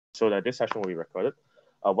so that this session will be recorded.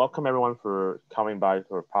 Welcome everyone for coming by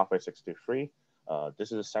for Pathways63.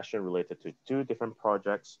 This is a session related to 2 different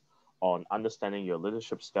projects on understanding your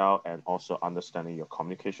leadership style and also understanding your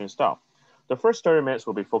communication style. The first 30 minutes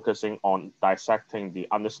will be focusing on dissecting the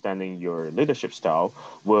understanding your leadership style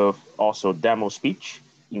with also demo speech,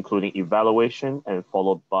 including evaluation, and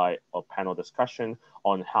followed by a panel discussion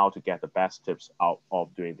on how to get the best tips out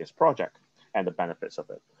of doing this project and the benefits of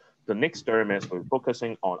it. The next 30 minutes will be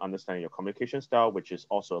focusing on understanding your communication style, which is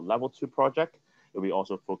also a level 2 project. It will be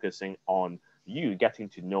also focusing on you getting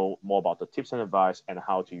to know more about the tips and advice and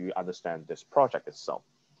how do you understand this project itself.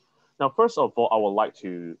 Now, first of all, I would like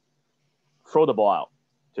to throw the ball out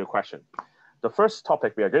to a question. The first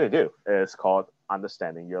topic we are going to do is called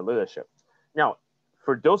understanding your leadership. Now,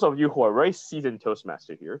 for those of you who are very seasoned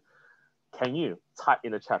Toastmaster here, can you type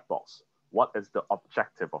in the chat box, what is the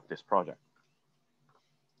objective of this project?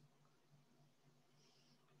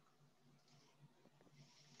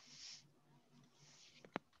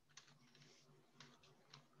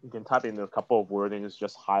 You can type in a couple of wordings,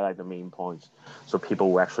 just highlight the main points so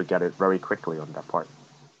people will actually get it very quickly on that part.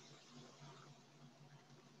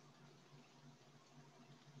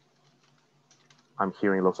 I'm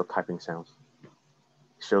hearing lots of typing sounds.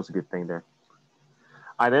 Shows a good thing there.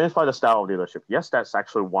 Identify the style of leadership. Yes, that's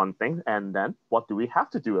actually one thing. And then what do we have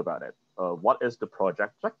to do about it? What is the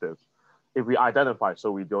project objective? If we identify,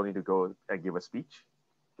 so we don't need to go and give a speech,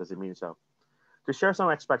 does it mean so? To share some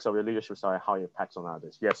aspects of your leadership style and how it impacts on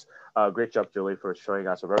others. Yes, great job, Julie, for showing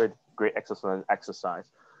us a very great exercise.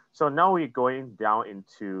 So now we're going down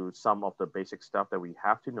into some of the basic stuff that we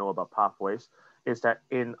have to know about Pathways, is that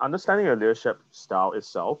in understanding your leadership style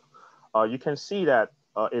itself, you can see that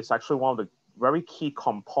it's actually one of the very key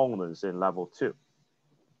components in level 2.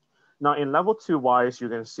 Now in level 2 wise, you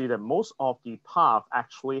can see that most of the path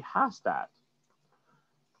actually has that,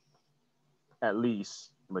 at least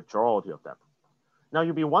majority of them. Now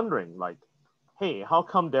you'll be wondering like, hey, how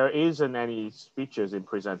come there isn't any speeches in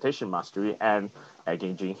presentation mastery and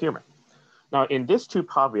engaging humor? Now in these 2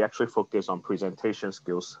 parts, we actually focus on presentation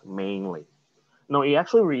skills mainly. Now it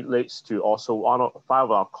actually relates to also 5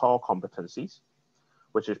 of our core competencies,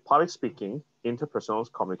 which is public speaking, interpersonal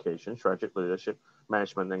communication, strategic leadership,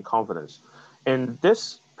 management, and confidence. And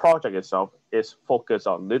this project itself is focused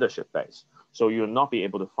on leadership based. So you'll not be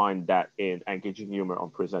able to find that in engaging humor on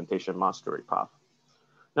presentation mastery path.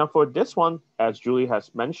 Now for this one, as Julie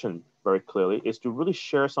has mentioned very clearly, is to really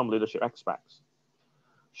share some leadership aspects.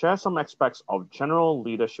 Share some aspects of general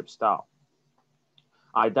leadership style.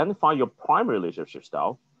 Identify your primary leadership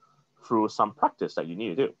style through some practice that you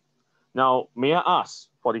need to do. Now, may I ask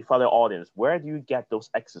for the fellow audience, where do you get those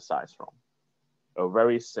exercises from? A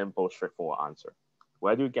very simple, straightforward answer.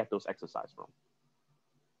 Where do you get those exercises from?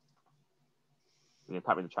 You can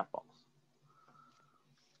type in the chat box.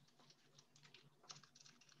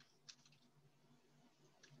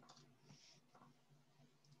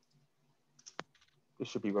 It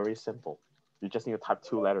should be very simple. You just need to type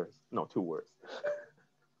 2 words.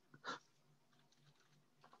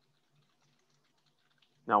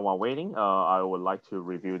 Now, while waiting, I would like to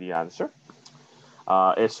review the answer.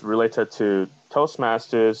 It's related to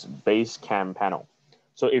Toastmasters Basecamp panel.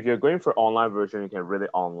 So if you're going for online version, you can read it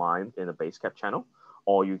online in the Basecamp channel,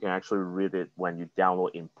 or you can actually read it when you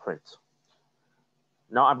download in print.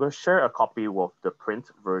 Now I'm going to share a copy of the print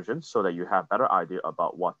version so that you have a better idea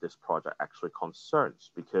about what this project actually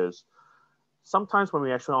concerns, because sometimes when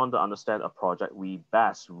we actually want to understand a project, we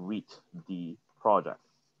best read the project.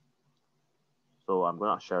 So I'm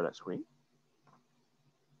going to share that screen.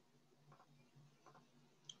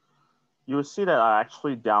 You will see that I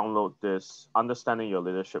actually download this Understanding Your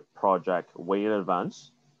Leadership project way in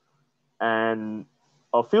advance. And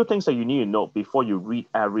a few things that you need to know before you read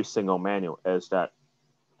every single manual is that,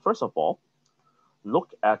 first of all,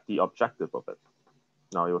 look at the objective of it.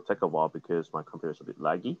 Now it will take a while because my computer is a bit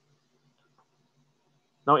laggy.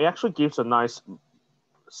 Now it actually gives a nice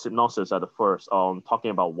synopsis at the first on talking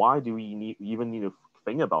about why do we even need to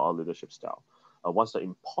think about our leadership style? What's the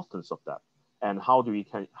importance of that? And how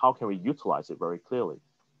can we utilize it very clearly?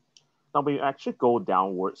 Now, when you actually go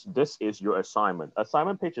downwards, this is your assignment.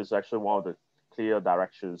 Assignment page is actually one of the clear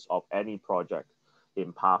directions of any project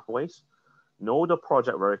in Pathways. Know the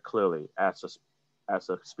project very clearly as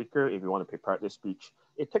a speaker. If you want to prepare this speech,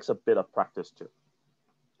 it takes a bit of practice to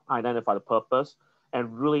identify the purpose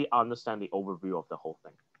and really understand the overview of the whole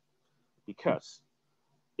thing. Because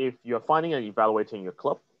if you're finding and evaluating your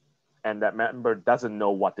club and that member doesn't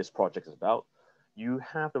know what this project is about, you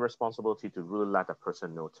have the responsibility to really let that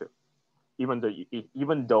person know too,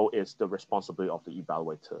 even though it's the responsibility of the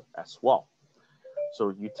evaluator as well.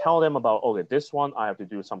 So you tell them about, okay, this one, I have to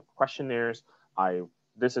do some questionnaires.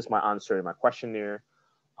 This is my answer in my questionnaire.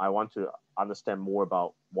 I want to understand more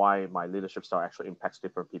about why my leadership style actually impacts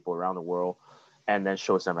different people around the world, and then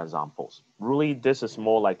show some examples. Really, this is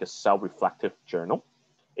more like a self-reflective journal.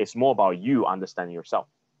 It's more about you understanding yourself.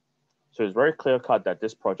 So it's very clear cut that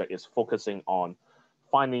this project is focusing on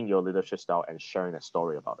finding your leadership style and sharing a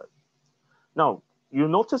story about it. Now, you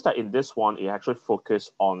notice that in this one, it actually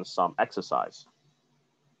focused on some exercise.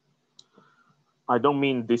 I don't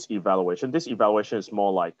mean this evaluation. This evaluation is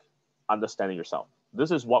more like understanding yourself.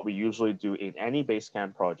 This is what we usually do in any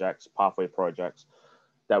Basecamp projects, pathway projects,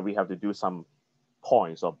 that we have to do some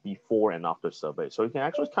points of before and after survey. So you can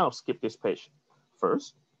actually kind of skip this page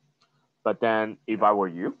first. But then if I were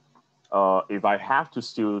you, if I have to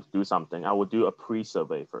still do something, I would do a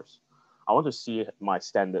pre-survey first. I want to see my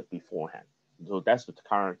standard beforehand. So that's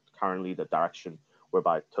currently the direction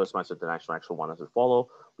whereby Toastmasters International actually want us to follow.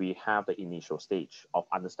 We have the initial stage of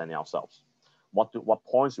understanding ourselves. What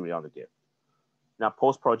points do we want to give? Now,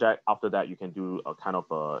 post-project, after that, you can do a kind of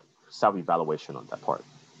a self-evaluation on that part.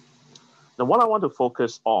 Now, what I want to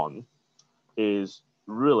focus on is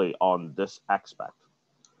really on this aspect.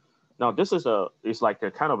 Now, this is like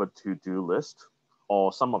a kind of a to-do list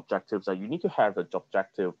or some objectives that you need to have an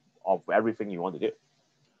objective of everything you want to do.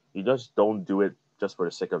 You just don't do it just for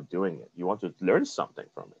the sake of doing it. You want to learn something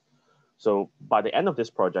from it. So by the end of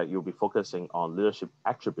this project, you'll be focusing on leadership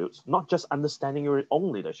attributes, not just understanding your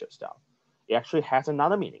own leadership style. It actually has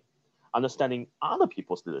another meaning, understanding other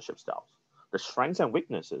people's leadership styles, the strengths and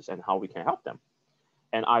weaknesses, and how we can help them,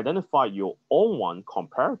 and identify your own one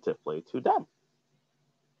comparatively to them,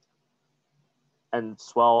 and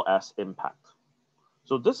as well as impact.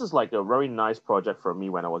 So this is like a very nice project for me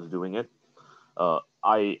when I was doing it.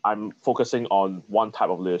 I'm focusing on one type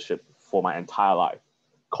of leadership for my entire life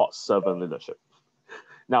called servant leadership.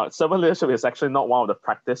 Now, servant leadership is actually not one of the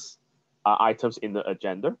practice items in the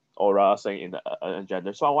agenda, or rather saying in the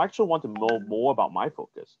agenda. So I actually want to know more about my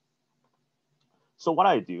focus. So what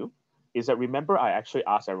I do is that, remember, I actually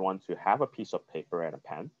ask everyone to have a piece of paper and a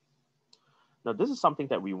pen. Now, this is something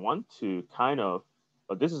that we want to kind of,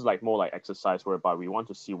 this is like more like exercise whereby we want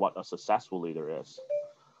to see what a successful leader is.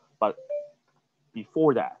 But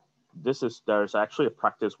before that, there's actually a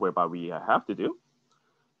practice whereby we have to do.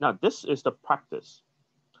 Now, this is the practice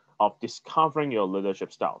of discovering your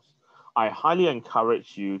leadership styles. I highly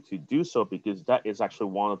encourage you to do so because that is actually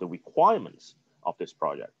one of the requirements of this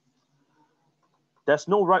project. There's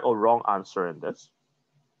no right or wrong answer in this.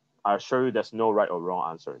 I assure you there's no right or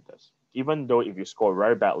wrong answer in this. Even though if you score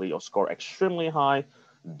very badly or score extremely high,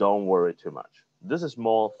 don't worry too much. This is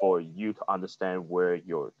more for you to understand where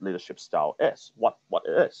your leadership style is, what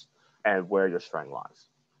it is, and where your strength lies.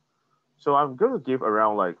 So I'm going to give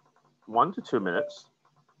around like 1 to 2 minutes.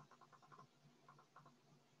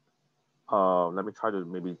 Let me try to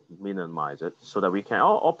maybe minimize it so that we can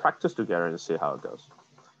all practice together and see how it goes.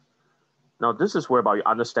 Now, this is whereby you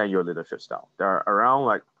understand your leadership style. There are around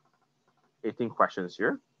like 18 questions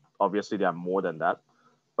here. Obviously, there are more than that.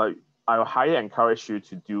 But I highly encourage you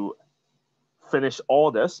to finish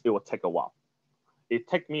all this. It will take a while. It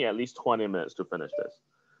took me at least 20 minutes to finish this.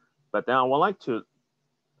 But then I would like to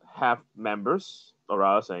have members, or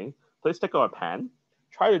rather saying, please take out a pen.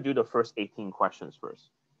 Try to do the first 18 questions first.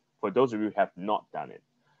 For those of you who have not done it,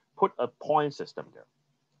 put a point system there.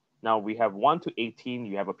 Now we have 1 to 18.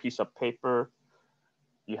 You have a piece of paper.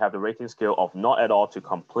 You have the rating scale of not at all to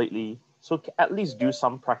completely. So at least do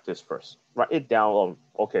some practice first. Write it down on,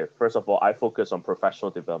 okay, first of all, I focus on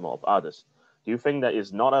professional development of others. Do you think that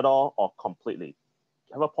is not at all or completely?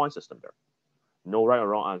 Have a point system there. No right or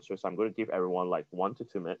wrong answers. I'm going to give everyone like 1 to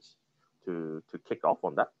 2 minutes to kick off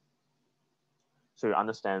on that. So you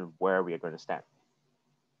understand where we are going to stand.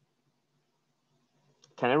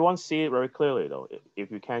 Can everyone see it very clearly though?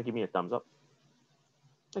 If you can, give me a thumbs up.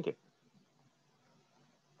 Thank you.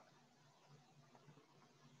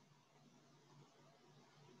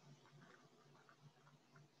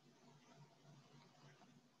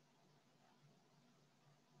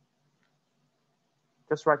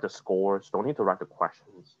 Just write the scores. Don't need to write the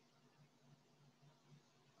questions.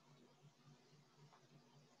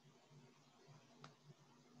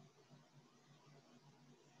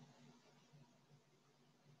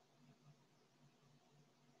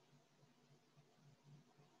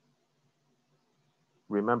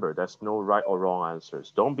 Remember, there's no right or wrong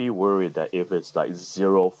answers. Don't be worried that if it's like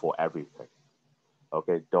 0 for everything.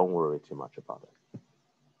 Okay, don't worry too much about it.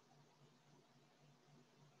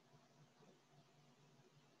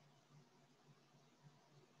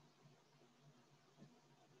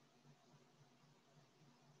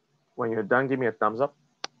 When you're done, give me a thumbs up.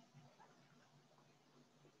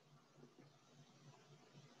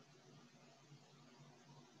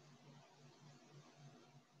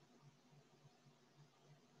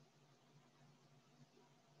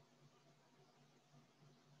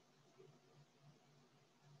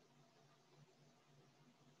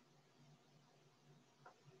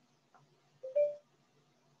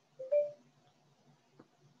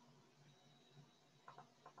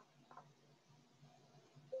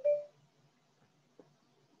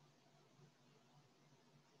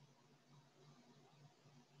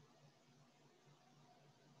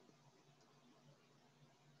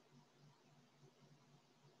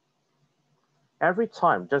 Every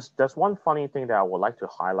time, just there's one funny thing that I would like to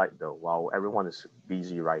highlight though, while everyone is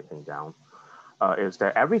busy writing down, is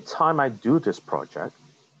that every time I do this project,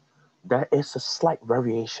 there is a slight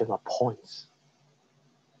variation of points.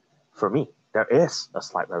 For me, there is a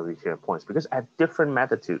slight variation of points because at different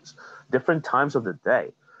magnitudes, different times of the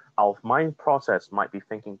day, our mind process might be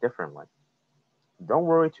thinking differently. Don't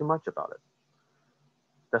worry too much about it.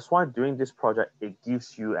 That's why doing this project, it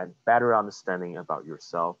gives you a better understanding about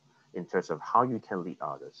yourself in terms of how you can lead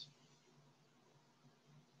others.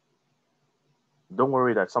 Don't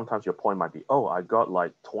worry that sometimes your point might be, oh, I got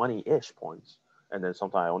like 20-ish points, and then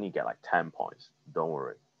sometimes I only get like 10 points. Don't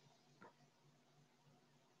worry.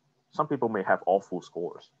 Some people may have all full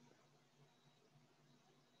scores.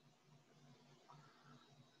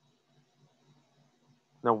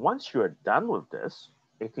 Now, once you're done with this,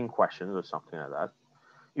 18 questions or something like that,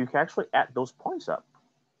 you can actually add those points up.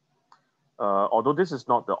 Although this is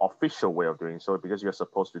not the official way of doing so, because you're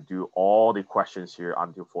supposed to do all the questions here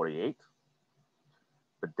until 48.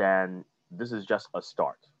 But then this is just a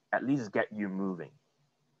start. At least get you moving.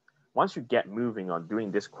 Once you get moving on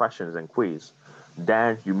doing these questions and quiz,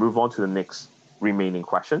 then you move on to the next remaining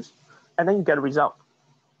questions, and then you get a result.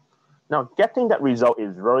 Now, getting that result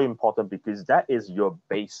is very important because that is your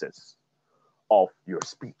basis of your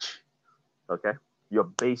speech, okay? Your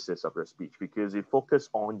basis of your speech, because you focus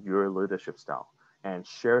on your leadership style and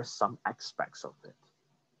share some aspects of it,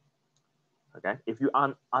 okay? If you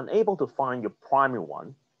are unable to find your primary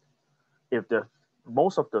one, if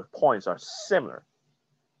most of the points are similar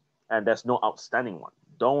and there's no outstanding one,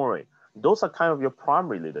 don't worry. Those are kind of your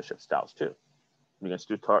primary leadership styles too. You can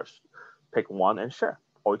still pick one and share,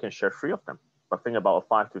 or you can share 3 of them. But think about a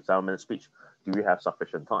 5 to 7 minute speech. Do you have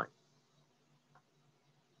sufficient time?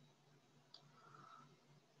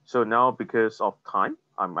 So now, because of time,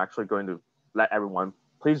 I'm actually going to let everyone,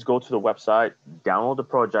 please go to the website, download the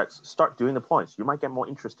projects, start doing the points. You might get more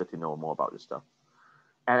interested to know more about this stuff.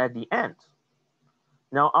 And at the end,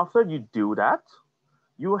 now after you do that,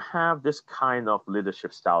 you have this kind of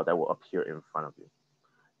leadership style that will appear in front of you.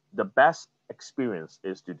 The best experience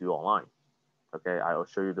is to do online. Okay, I will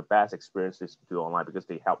show you the best experience is to do online because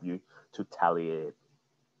they help you to tally it.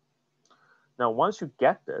 Now, once you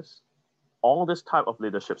get this, all this type of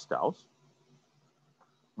leadership styles,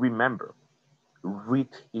 remember, read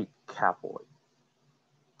it carefully.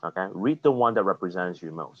 Okay, read the one that represents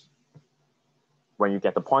you most. When you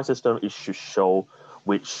get the point system, it should show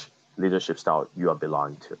which leadership style you are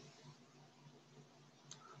belonging to.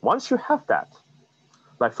 Once you have that,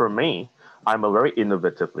 like for me, I'm a very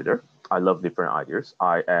innovative leader. I love different ideas.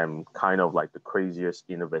 I am kind of like the craziest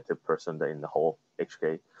innovative person in the whole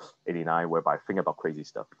HK 89, whereby I think about crazy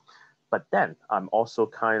stuff. But then I'm also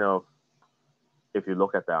kind of, if you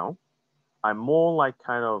look at that, I'm more like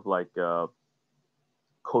kind of like a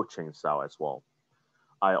coaching style as well.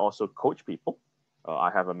 I also coach people.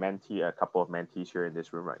 I have a couple of mentees here in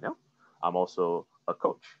this room right now. I'm also a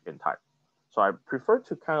coach in type. So I prefer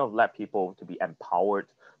to kind of let people to be empowered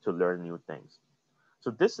to learn new things.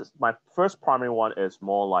 So this is my first primary one is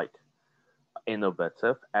more like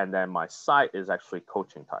innovative, and then my side is actually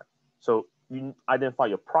coaching type. So you identify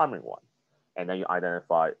your primary one, and then you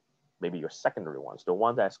identify maybe your secondary ones, the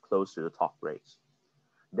one that's close to the top grades.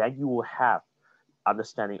 Then you will have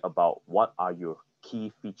understanding about what are your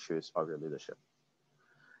key features of your leadership.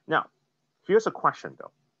 Now, here's a question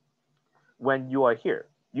though. When you are here,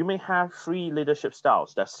 you may have 3 leadership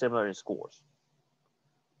styles that's similar in scores.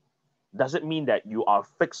 Does it mean that you are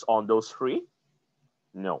fixed on those 3?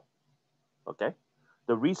 No. Okay.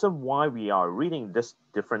 The reason why we are reading this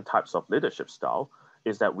different types of leadership style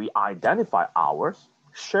is that we identify ours,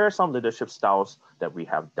 share some leadership styles that we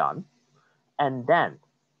have done, and then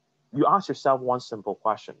you ask yourself one simple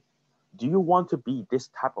question. Do you want to be this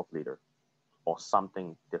type of leader or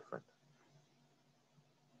something different?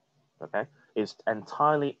 Okay. It's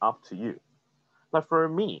entirely up to you. Like for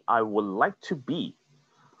me, I would like to be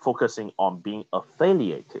focusing on being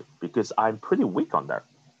affiliated because I'm pretty weak on that.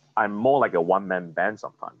 I'm more like a one-man band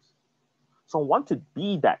sometimes. So I want to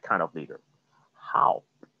be that kind of leader. How?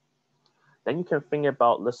 Then you can think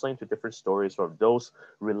about listening to different stories from those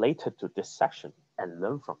related to this section and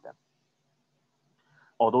learn from them.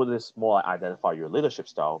 Although this is more like identify your leadership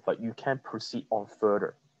style, but you can proceed on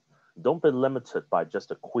further. Don't be limited by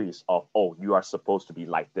just a quiz of, oh, you are supposed to be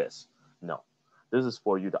like this. No, this is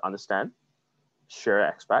for you to understand, share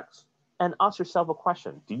aspects, and ask yourself a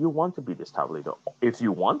question. Do you want to be this type of leader? If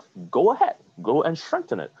you want, go ahead, go and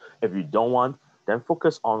strengthen it. If you don't want, then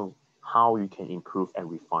focus on how you can improve and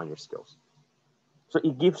refine your skills. So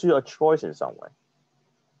it gives you a choice in some way.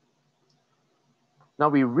 Now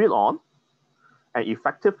we read on an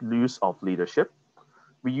effective use of leadership.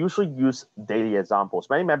 We usually use daily examples.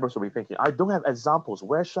 Many members will be thinking, I don't have examples.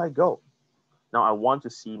 Where should I go? Now I want to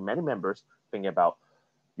see many members thinking about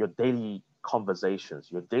your daily conversations,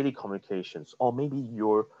 your daily communications, or maybe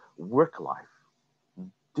your work life.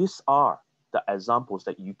 These are the examples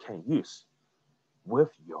that you can use with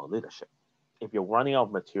your leadership. If you're running out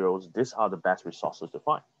of materials, these are the best resources to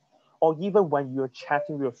find. Or even when you're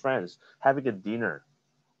chatting with your friends, having a dinner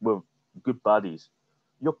with good buddies,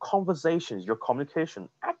 your conversations, your communication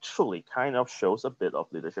actually kind of shows a bit of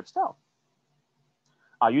leadership style.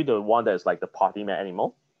 Are you the one that's like the party man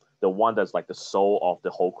animal? The one that's like the soul of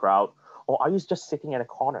the whole crowd? Or are you just sitting in a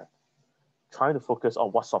corner trying to focus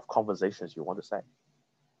on what sort of conversations you want to say?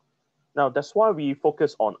 Now, that's why we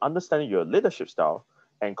focus on understanding your leadership style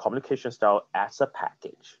and communication style as a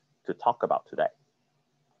package to talk about today.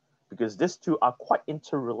 Because these two are quite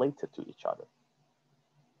interrelated to each other.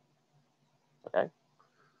 Okay?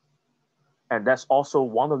 And that's also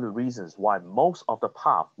one of the reasons why most of the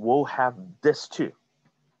path will have this two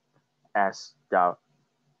as their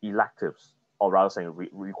electives, or rather saying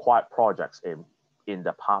required projects in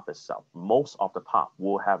the path itself. Most of the path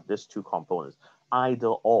will have these two components, either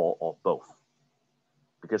or both,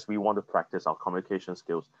 because we want to practice our communication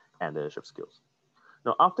skills and leadership skills.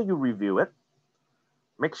 Now, after you review it,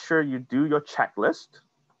 make sure you do your checklist,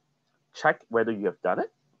 check whether you have done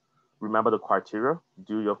it, remember the criteria,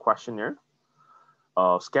 do your questionnaire,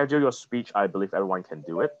 schedule your speech. I believe everyone can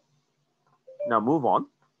do it. Now move on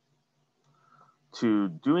to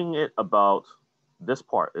doing it about this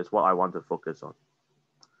part is what I want to focus on.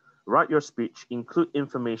 Write your speech, include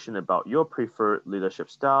information about your preferred leadership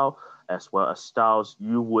style, as well as styles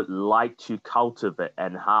you would like to cultivate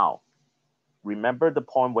and how. Remember the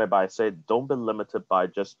point whereby I said, don't be limited by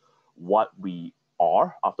just what we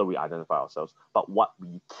are after we identify ourselves, but what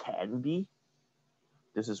we can be.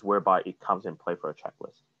 This is whereby it comes in play for a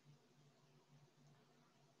checklist.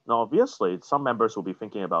 Now, obviously, some members will be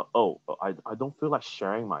thinking about, oh, I don't feel like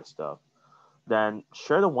sharing my stuff. Then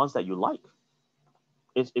share the ones that you like.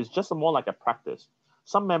 It's just more like a practice.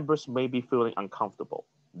 Some members may be feeling uncomfortable.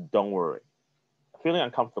 Don't worry. Feeling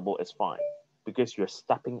uncomfortable is fine because you're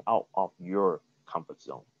stepping out of your comfort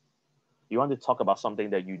zone. You want to talk about something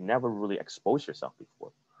that you never really exposed yourself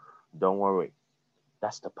before. Don't worry.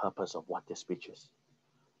 That's the purpose of what this speech is.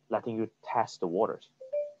 Letting you test the waters.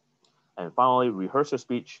 And finally, rehearse your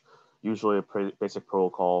speech, usually a basic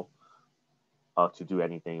protocol to do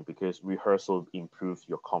anything, because rehearsal improves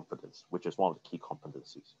your confidence, which is one of the key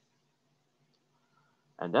competencies.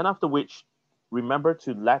 And then after which, remember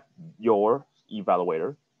to let your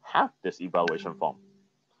evaluator have this evaluation form.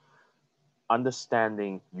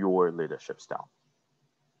 Understanding your leadership style.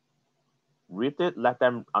 Read it, let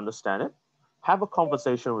them understand it. Have a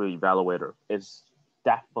conversation with the evaluator. It's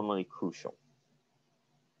definitely crucial.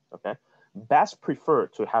 Okay, best prefer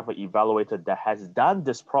to have an evaluator that has done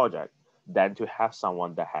this project than to have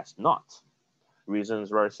someone that has not. Reason is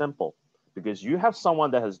very simple. Because you have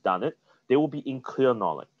someone that has done it, they will be in clear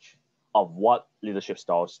knowledge of what leadership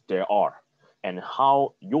styles there are and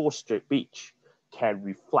how your speech can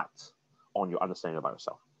reflect on your understanding about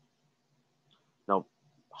yourself. Now,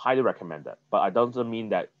 highly recommend that, but it doesn't mean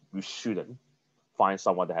that you shouldn't find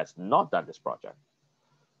someone that has not done this project.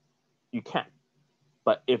 You can.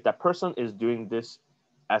 But if that person is doing this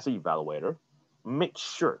as an evaluator, make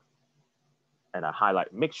sure, and I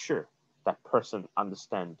highlight, make sure that person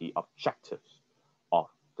understands the objectives of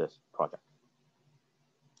this project.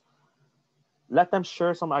 Let them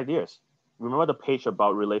share some ideas. Remember the page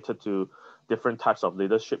about related to different types of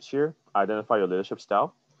leaderships here, identify your leadership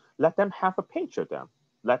style. Let them have a page of them.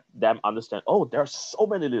 Let them understand, oh, there are so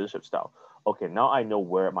many leadership styles. Okay, now I know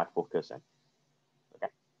where my focus is.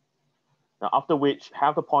 Now, after which,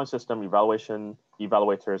 have the point system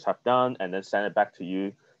evaluators have done, and then send it back to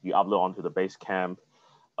you. You upload onto the Basecamp.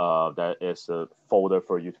 That is a folder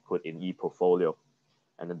for you to put in e-portfolio.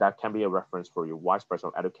 And then that can be a reference for your vice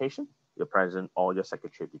president of education your president, or your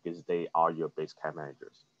secretary, because they are your base camp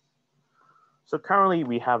managers. So currently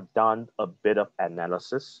we have done a bit of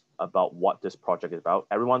analysis about what this project is about.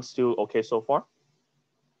 Everyone's still okay so far?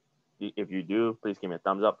 If you do, please give me a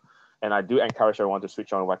thumbs up. And I do encourage everyone to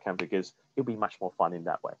switch on a webcam because it'll be much more fun in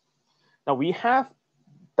that way. Now we have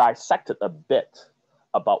dissected a bit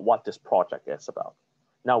about what this project is about.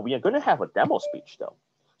 Now we are going to have a demo speech though,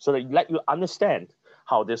 so that let you understand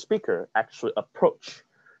how the speaker actually approach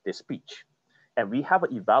the speech. And we have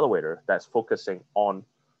an evaluator that's focusing on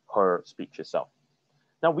her speech itself.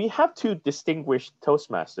 Now we have two distinguished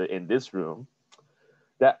Toastmasters in this room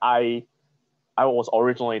that I was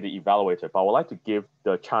originally the evaluator, but I would like to give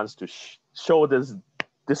the chance to show this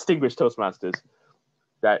distinguished Toastmasters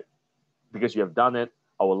that because you have done it,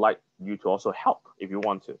 I would like you to also help if you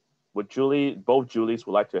want to. Would Julie, both Julies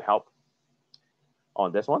would like to help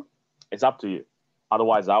on this one? It's up to you.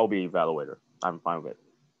 Otherwise, I will be evaluator. I'm fine with it.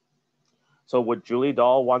 So would Julie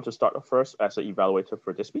Dahl want to start first as an evaluator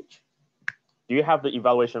for this speech? Do you have the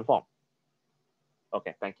evaluation form?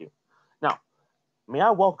 Okay, thank you. Now, may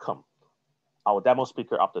I welcome our demo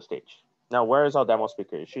speaker up the stage. Now, where is our demo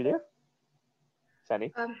speaker? Is she there?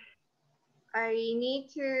 Sandy? I need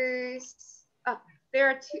to, there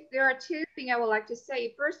are two things I would like to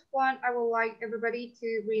say. First one, I would like everybody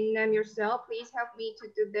to rename yourself. Please help me to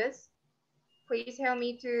do this. Please help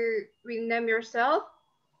me to rename yourself.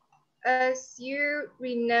 As you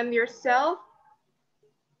rename yourself,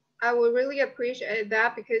 I would really appreciate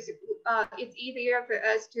that because it's easier for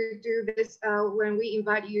us to do this when we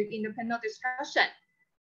invite you in the panel discussion.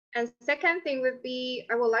 And second thing would be,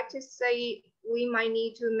 I would like to say we might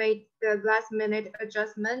need to make the last minute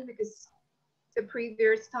adjustment because the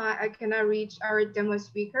previous time I cannot reach our demo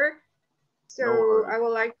speaker. So no I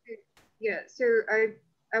would like to, yeah, so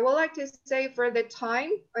I would like to say for the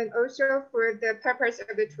time and also for the purpose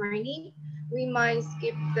of the training, we might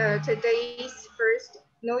skip today's first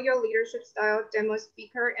Know Your Leadership Style demo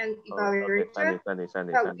speaker and evaluator. Okay,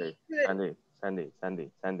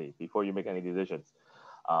 Sandy, before you make any decisions,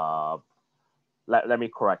 let me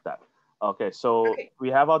correct that. Okay, so we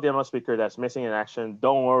have our demo speaker that's missing in action.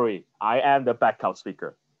 Don't worry, I am the backup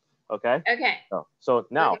speaker. Okay? Okay. So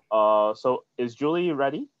now, so is Julie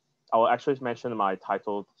ready? I will actually mention my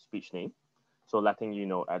titled speech name. So letting you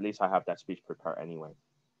know, at least I have that speech prepared anyway.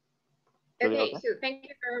 Julie, okay, so thank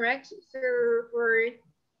you very much. So for...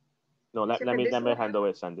 No, let me handle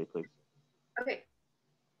it, Sandy, please. Okay.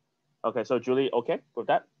 Okay, so Julie, okay with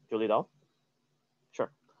that? Julie Dahl?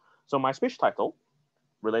 Sure. So my speech title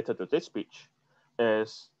related to this speech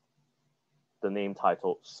is the name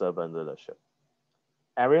title Servant Leadership.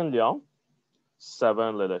 Aaron Leung,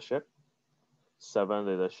 Servant Leadership, Aaron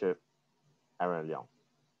Leung.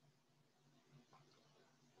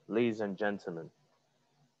 Ladies and gentlemen,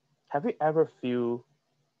 have you ever feel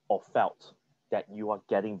or felt that you are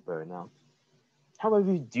getting burnout? How many of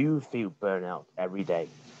you do feel burnout every day?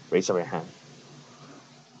 Raise up your hand.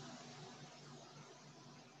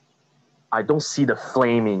 I don't see the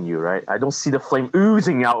flame in you, right? I don't see the flame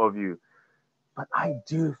oozing out of you, but I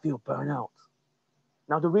do feel burnout.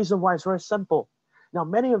 Now, the reason why is very simple. Now,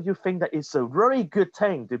 many of you think that it's a very good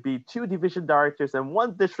thing to be 2 division directors and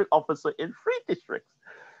 1 district officer in 3 districts.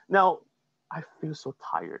 Now, I feel so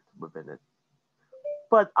tired within it.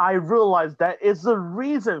 But I realized that is the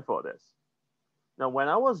reason for this. Now, when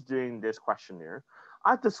I was doing this questionnaire,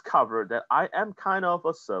 I discovered that I am kind of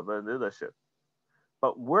a servant leadership.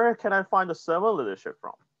 But where can I find the servant leadership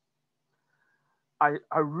from?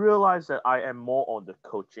 I realized that I am more on the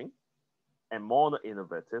coaching and more on the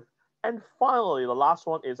innovative. And finally, the last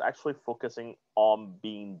one is actually focusing on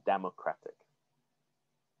being democratic.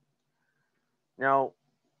 Now,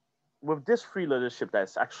 with this free leadership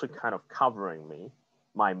that's actually kind of covering me,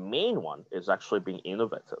 my main one is actually being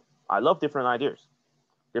innovative. I love different ideas.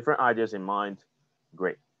 Different ideas in mind,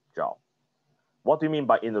 great job. What do you mean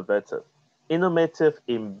by innovative? Innovative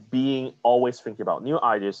in being always thinking about new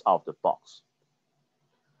ideas out of the box.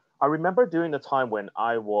 I remember during the time when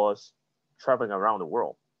I was traveling around the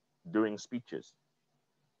world doing speeches.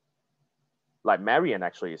 Like Marianne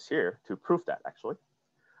actually is here to prove that actually.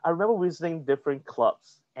 I remember visiting different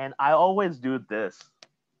clubs and I always do this.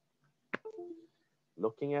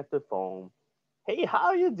 Looking at the phone. Hey, how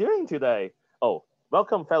are you doing today? Oh,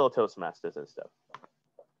 welcome fellow Toastmasters and stuff.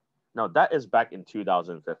 Now that is back in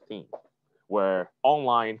 2015, where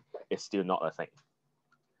online is still not a thing.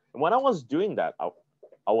 And when I was doing that,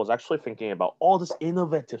 I was actually thinking about all this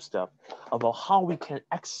innovative stuff about how we can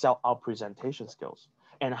excel our presentation skills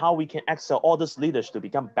and how we can excel all these leaders to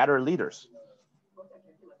become better leaders.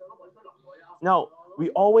 Now, we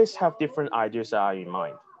always have different ideas that are in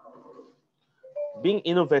mind. Being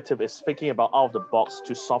innovative is thinking about out of the box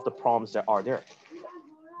to solve the problems that are there.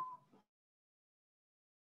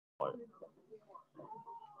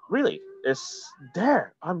 Really, it's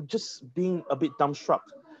there. I'm just being a bit dumbstruck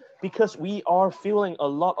because we are feeling a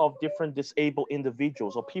lot of different disabled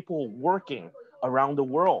individuals or people working around the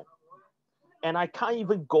world. And I can't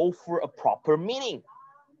even go for a proper meeting.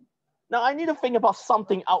 Now I need to think about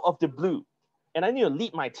something out of the blue and I need to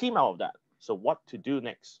lead my team out of that. So what to do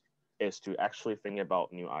next is to actually think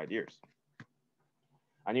about new ideas.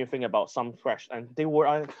 I need to think about some fresh, and they were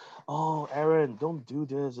like, oh, Aaron, don't do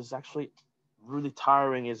this. It's actually really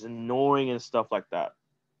tiring, it's annoying and stuff like that.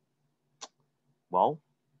 Well,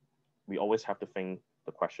 we always have to think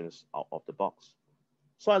the questions out of the box.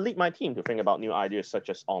 So I lead my team to think about new ideas such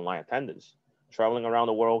as online attendance, traveling around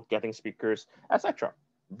the world, getting speakers, etc.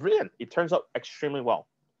 Brilliant. It turns out extremely well.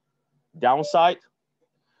 Downside,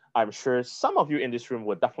 I'm sure some of you in this room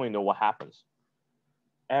will definitely know what happens.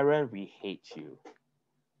 Aaron, we hate you.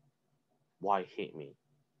 Why hate me?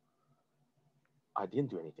 I didn't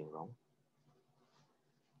do anything wrong.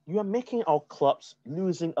 You are making our clubs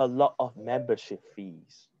losing a lot of membership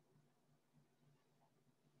fees.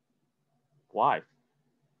 Why?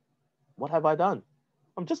 What have I done?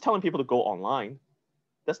 I'm just telling people to go online.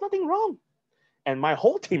 There's nothing wrong. And my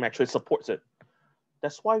whole team actually supports it.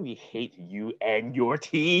 That's why we hate you and your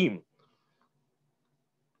team.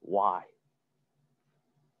 Why?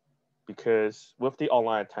 Because with the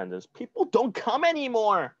online attendance, people don't come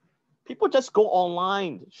anymore. People just go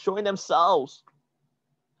online, showing themselves.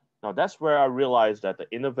 Now that's where I realized that the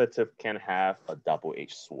innovative can have a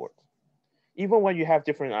double-edged sword. Even when you have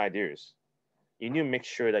different ideas, you need to make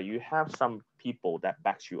sure that you have some people that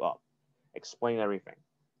backs you up, explain everything.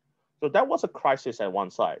 So that was a crisis at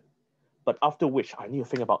one side, but after which I need to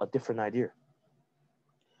think about a different idea.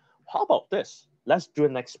 How about this? Let's do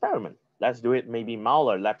an experiment. Let's do it maybe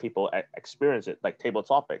milder, let people experience it, like table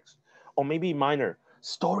topics, or maybe minor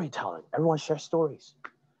storytelling. Everyone shares stories.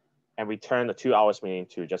 And we turn the 2 hours meeting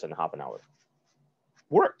to just in half an hour.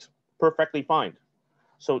 Worked perfectly fine.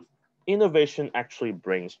 So innovation actually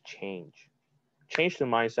brings change. Change the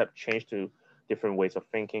mindset, change to different ways of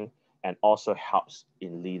thinking, and also helps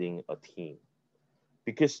in leading a team.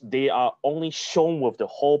 Because they are only shown with the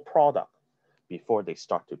whole product before they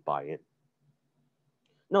start to buy in.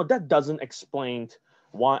 No, that doesn't explain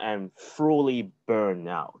why I'm fully burned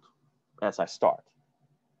out as I start.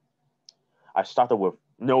 I started with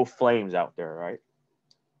no flames out there, right?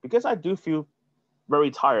 Because I do feel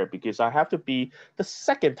very tired because I have to be the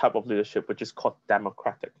second type of leadership, which is called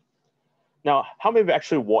democratic. Now, how many of you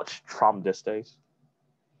actually watch Trump these days?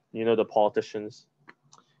 You know, the politicians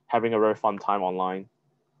having a very fun time online.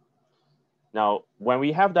 Now, when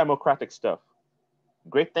we have democratic stuff,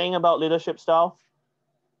 great thing about leadership style,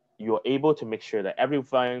 you're able to make sure that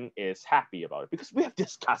everyone is happy about it because we have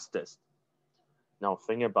discussed this. Now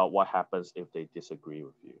think about what happens if they disagree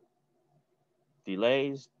with you.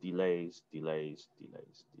 Delays, delays, delays,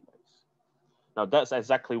 delays, delays. Now that's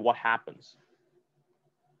exactly what happens.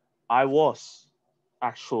 I was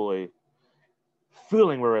actually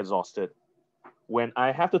feeling very exhausted when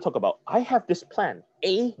I have to talk about, I have this plan,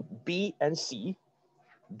 A, B, and C,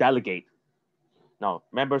 delegate. Now,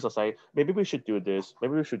 members will say, maybe we should do this,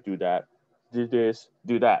 maybe we should do that, do this,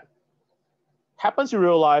 do that. Happens in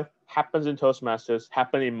real life, happens in Toastmasters,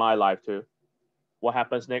 happened in my life too. What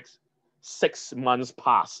happens next? 6 months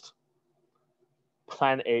passed.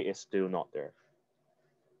 Plan A is still not there.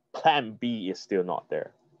 Plan B is still not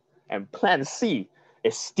there. And plan C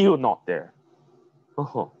is still not there.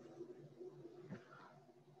 Oh.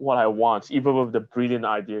 What I want, even with the brilliant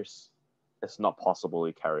ideas, it's not possible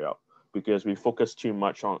to carry out because we focus too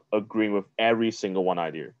much on agreeing with every single one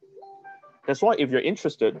idea. That's why if you're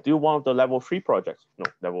interested, do one of the level 3 projects.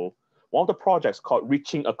 No, one of the projects called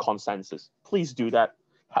Reaching a Consensus. Please do that.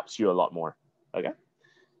 Helps you a lot more. Okay?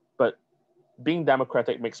 But being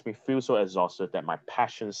democratic makes me feel so exhausted that my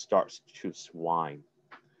passion starts to whine.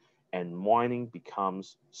 And whining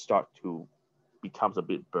becomes a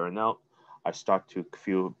bit burnout. I start to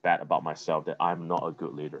feel bad about myself that I'm not a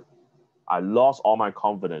good leader. I lost all my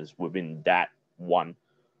confidence within that one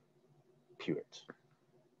period.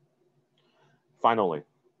 Finally,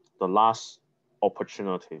 the last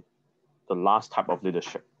opportunity, the last type of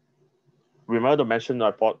leadership. Remember the mention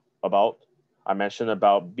I thought about? I mentioned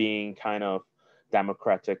about being kind of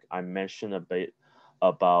democratic. I mentioned a bit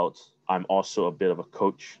about I'm also a bit of a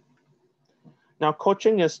coach. Now,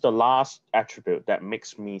 coaching is the last attribute that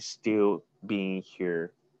makes me still being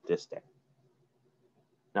here this day.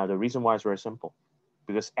 Now, the reason why is very simple.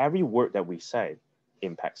 Because every word that we say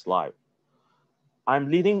impacts life. I'm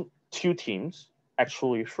leading 2 teams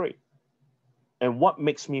actually free. And what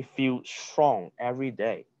makes me feel strong every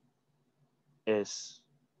day is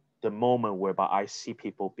the moment whereby I see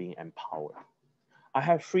people being empowered. I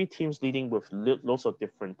have 3 teams leading with lots of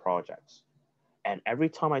different projects. And every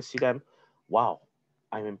time I see them, wow,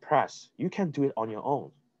 I'm impressed. You can do it on your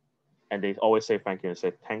own. And they always say thank you and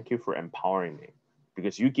say, thank you for empowering me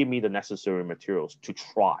because you give me the necessary materials to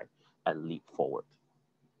try and leap forward.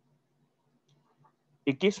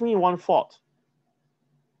 It gives me one thought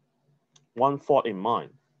in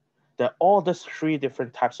mind, that all these 3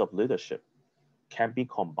 different types of leadership can be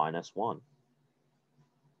combined as one.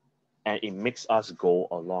 And it makes us go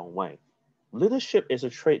a long way. Leadership is a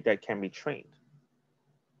trait that can be trained.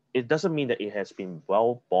 It doesn't mean that it has been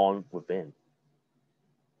well born within.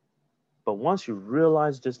 But once you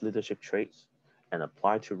realize these leadership traits and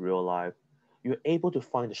apply to real life, you're able to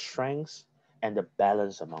find the strengths and the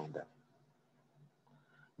balance among them.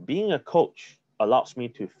 Being a coach allows me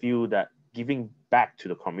to feel that giving back to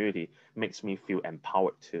the community makes me feel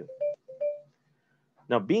empowered too.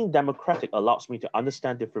 Now, being democratic allows me to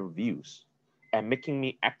understand different views and making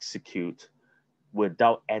me execute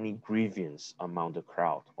without any grievance among the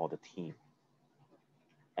crowd or the team.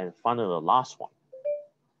 And finally, the last one,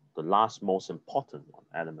 the last most important one,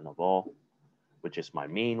 element of all, which is my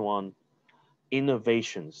main one,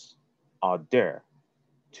 innovations are there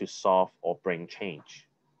to solve or bring change.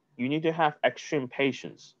 You need to have extreme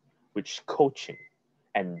patience, which coaching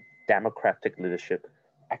and democratic leadership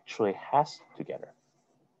actually has together.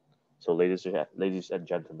 So ladies and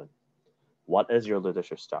gentlemen, what is your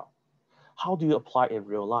leadership style? How do you apply it in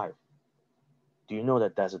real life? Do you know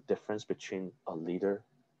that there's a difference between a leader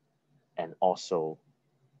and also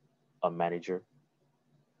a manager?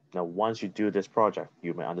 Now, once you do this project,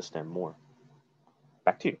 you may understand more.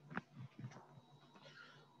 Back to you.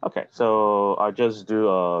 Okay, so I'll just do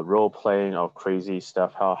a role playing of crazy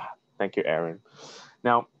stuff. Thank you, Aaron.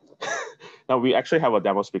 Now, now we actually have a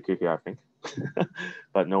demo speaker here, I think,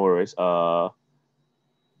 but no worries.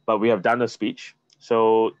 But we have done the speech.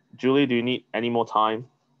 So, Julie, do you need any more time?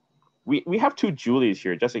 We have 2 Julies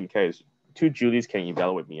here, just in case. 2 Julies can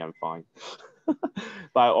evaluate me. I'm fine.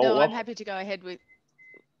 But no, I'm happy to go ahead with.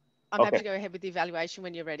 Happy to go ahead with the evaluation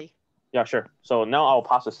when you're ready. Yeah, sure. So now I'll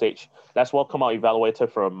pass the stage. Let's welcome our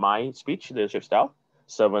evaluator for my speech leadership style,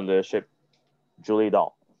 servant leadership, Julie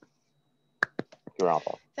Dahl.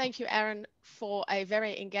 Thank you, Aaron, for a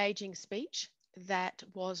very engaging speech that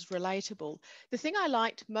was relatable. The thing I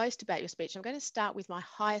liked most about your speech, I'm going to start with my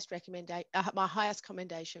highest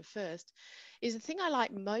commendation first, is the thing I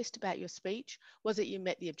liked most about your speech was that you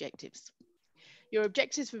met the objectives. Your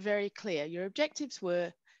objectives were very clear. Your objectives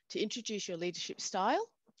were to introduce your leadership style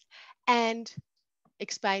and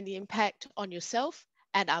explain the impact on yourself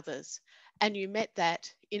and others. And you met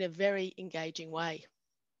that in a very engaging way.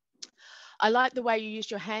 I like the way you used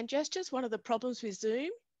your hand gestures. One of the problems with Zoom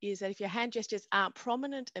is that if your hand gestures aren't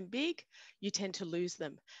prominent and big, you tend to lose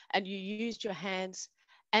them. And you used your hands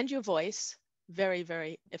and your voice very,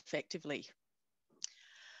 very effectively.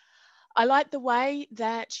 I like the way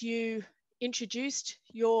that you introduced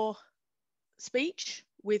your speech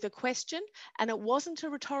with a question, and it wasn't a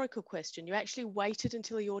rhetorical question. You actually waited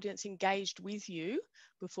until the audience engaged with you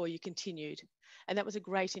before you continued. And that was a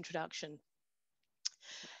great introduction.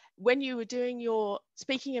 When you were doing your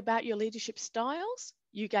speaking about your leadership styles,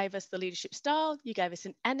 you gave us the leadership style, you gave us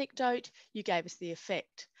an anecdote, you gave us the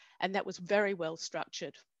effect, and that was very well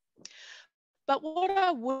structured. But what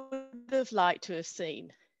I would have liked to have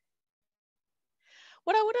seen,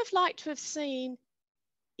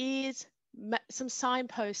 is some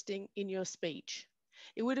signposting in your speech.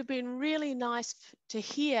 It would have been really nice to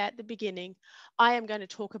hear at the beginning, I am going to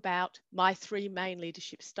talk about my 3 main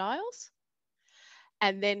leadership styles,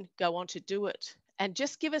 and then go on to do it. And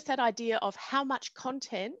just give us that idea of how much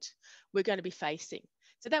content we're going to be facing.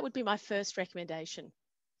 So that would be my first recommendation.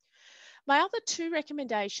 My other 2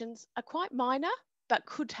 recommendations are quite minor, but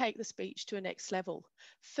could take the speech to a next level.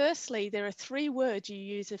 Firstly, there are 3 words you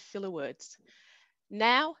use as filler words: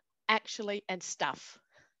 now, actually, and stuff.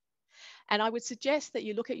 And I would suggest that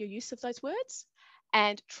you look at your use of those words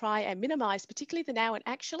and try and minimize, particularly the now and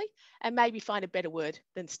actually, and maybe find a better word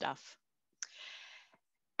than stuff.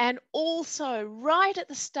 And also, right at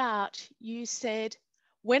the start, you said,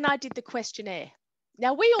 when I did the questionnaire.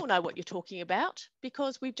 Now, we all know what you're talking about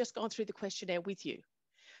because we've just gone through the questionnaire with you.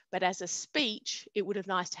 But as a speech, it would have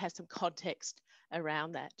been nice to have some context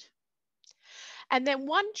around that. And then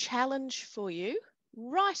one challenge for you,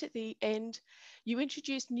 right at the end, you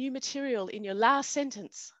introduced new material in your last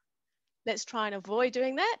sentence. Let's try and avoid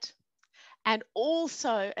doing that. And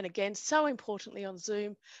also, and again, so importantly on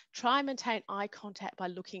Zoom, try and maintain eye contact by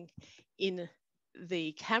looking in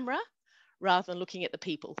the camera rather than looking at the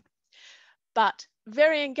people. But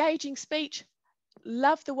very engaging speech.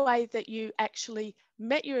 Love the way that you actually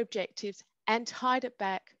met your objectives and tied it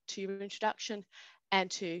back to your introduction and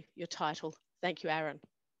to your title. Thank you, Aaron.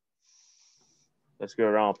 Let's give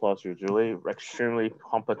a round of applause to Julie. Extremely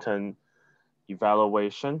competent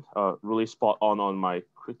evaluation, really spot on my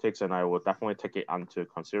critics, and I will definitely take it into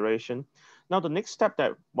consideration. Now, the next step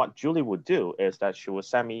that what Julie would do is that she will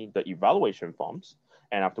send me the evaluation forms,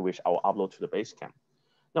 and after which I will upload to the Basecamp.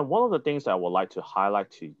 Now, one of the things that I would like to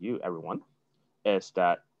highlight to you, everyone, is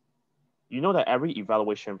that you know that every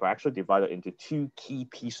evaluation is actually divided into two key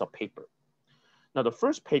pieces of paper. Now, the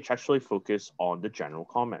first page actually focuses on the general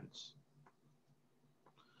comments.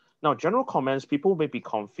 Now, general comments, people may be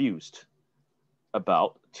confused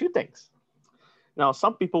about two things. Now,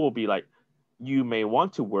 some people will be like, you may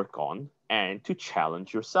want to work on and to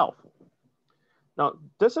challenge yourself. Now,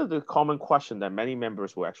 this is the common question that many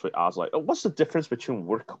members will actually ask, like, oh, what's the difference between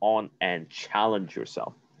work on and challenge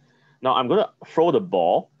yourself? Now, I'm going to throw the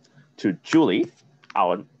ball to Julie,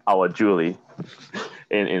 our Julie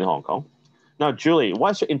in Hong Kong. Now, Julie,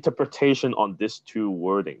 what's your interpretation on these two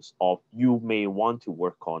wordings of you may want to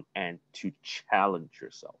work on and to challenge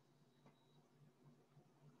yourself?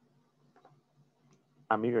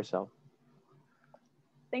 Unmute yourself.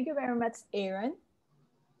 Thank you very much, Aaron.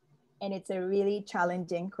 And it's a really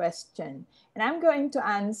challenging question. And I'm going to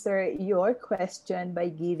answer your question by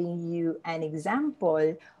giving you an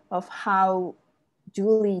example of how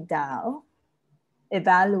Julie Dao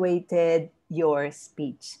evaluated your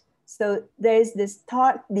speech. So there's this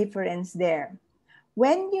stark difference there.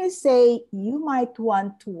 When you say you might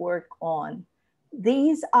want to work on,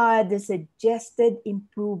 these are the suggested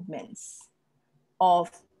improvements of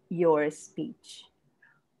your speech.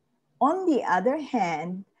 On the other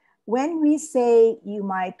hand, when we say you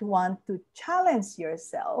might want to challenge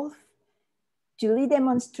yourself, Julie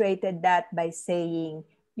demonstrated that by saying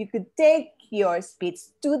you could take your speech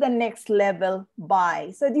to the next level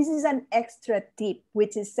by. So this is an extra tip,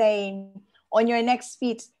 which is saying on your next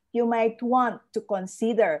speech, you might want to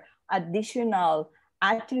consider additional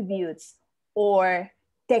attributes or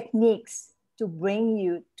techniques to bring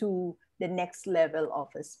you to the next level of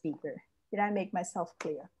a speaker. Did I make myself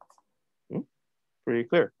clear? Pretty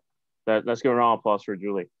clear. Let's give a round of applause for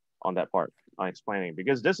Julie on that part, on explaining,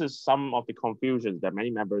 because this is some of the confusions that many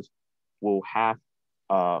members will have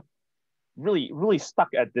really stuck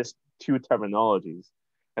at these two terminologies,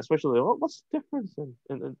 especially what's the difference,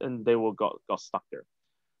 and they will got stuck there.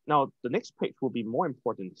 Now, the next page will be more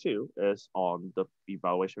important too, is on the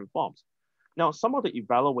evaluation forms. Now, some of the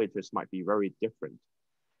evaluators might be very different.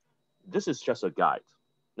 This is just a guide.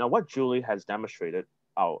 Now, what Julie has demonstrated,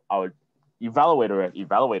 our evaluator has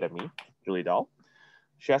evaluated me, Julie Dahl.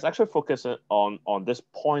 She has actually focused on this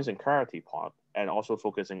points and clarity part, and also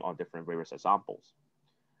focusing on different various examples.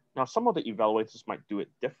 Now, some of the evaluators might do it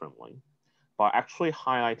differently by actually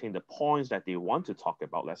highlighting the points that they want to talk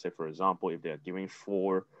about. Let's say, for example, if they're giving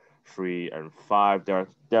 4, 3, and 5, there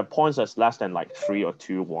are points that's less than like 3 or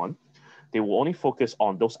 2, 1. They will only focus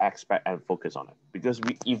on those aspects and focus on it, because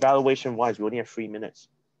evaluation-wise, we only have 3 minutes.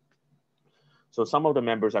 So some of the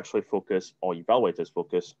members actually focus, or evaluators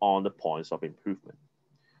focus, on the points of improvement.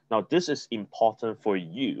 Now, this is important for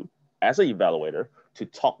you as an evaluator to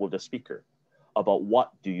talk with the speaker about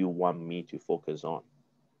what do you want me to focus on.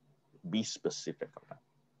 Be specific on that.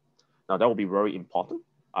 Now, that will be very important.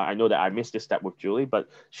 I know that I missed this step with Julie, but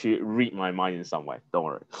she read my mind in some way, don't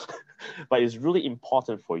worry. But it's really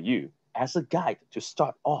important for you as a guide to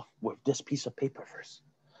start off with this piece of paper first.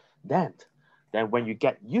 Then when you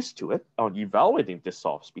get used to it on evaluating this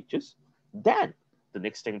sort of speeches, then the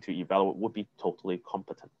next thing to evaluate would be totally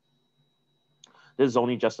competent. This is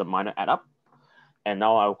only just a minor add up. And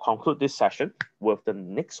now I'll conclude this session with the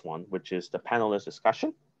next one, which is the panelist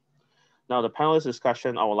discussion. Now, the panelist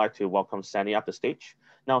discussion, I would like to welcome Sandy up the stage.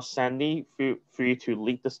 Now, Sandy, feel free to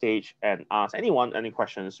lead the stage and ask anyone any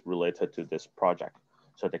questions related to this project,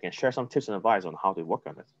 so they can share some tips and advice on how to work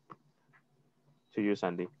on it. To you,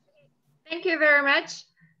 Sandy. Thank you very much.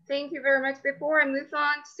 Thank you very much. Before I move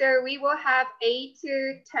on, so we will have 8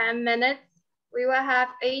 to 10 minutes. We will have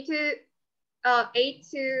 8 to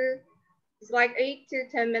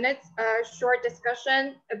 10 minutes, short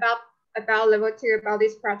discussion about level 2, about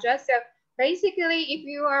this project. So basically, if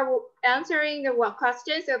you are answering the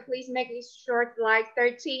question, so please make it short, like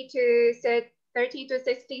 30 to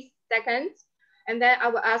 60 seconds. And then I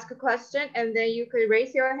will ask a question, and then you could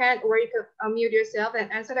raise your hand or you could unmute yourself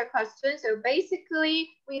and answer the question. So basically,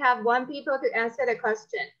 we have one people to answer the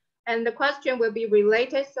question. And the question will be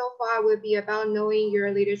related so far will be about knowing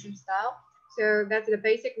your leadership style. So that's the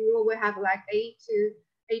basic rule. We have like 8 to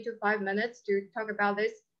 5 minutes to talk about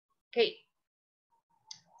this. Okay.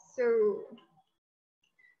 So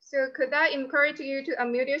could I encourage you to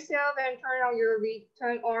unmute yourself and turn on your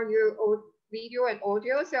video and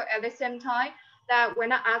audio. So at the same time that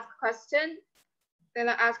when I ask question,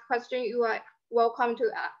 you are welcome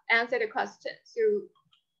to answer the question. So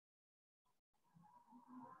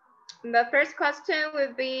the first question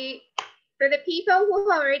would be, for the people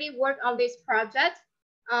who already work on this project,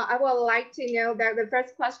 I would like to know that the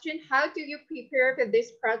first question, how do you prepare for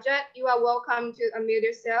this project? You are welcome to unmute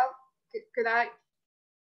yourself. Could I,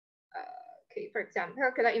 okay, for example,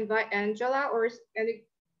 could I invite Angela or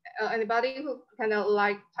anybody who kind of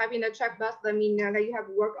like type in the chat box, let me know that you have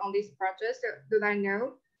worked on this project. So do I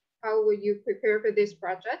know how will you prepare for this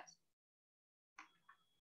project?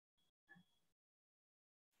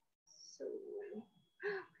 So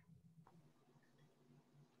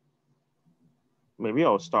maybe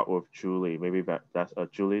I'll start with Julie. Maybe that's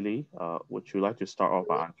Julie Lee. Would you like to start off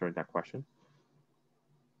by answering that question?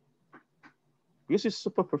 Because you're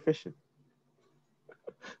super proficient.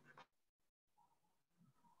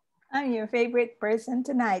 I'm your favorite person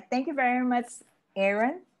tonight. Thank you very much,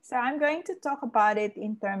 Aaron. So I'm going to talk about it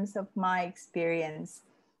in terms of my experience.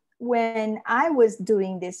 When I was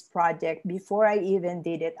doing this project, before I even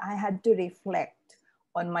did it, I had to reflect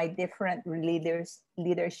on my different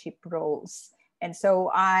leadership roles. And so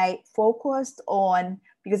I focused on,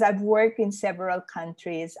 because I've worked in several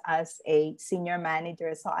countries as a senior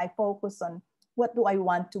manager, so I focused on what do I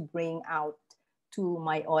want to bring out to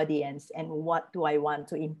my audience and what do I want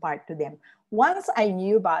to impart to them. Once I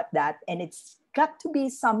knew about that, and it's got to be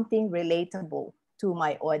something relatable to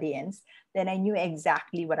my audience, then I knew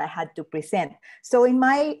exactly what I had to present. So in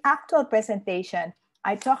my actual presentation,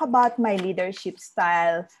 I talk about my leadership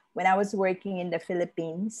style when I was working in the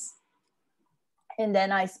Philippines. And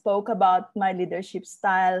then I spoke about my leadership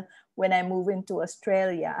style when I moved into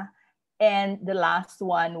Australia. And the last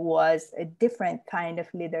one was a different kind of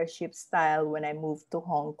leadership style when I moved to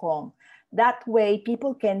Hong Kong. That way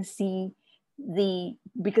people can see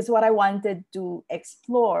because what I wanted to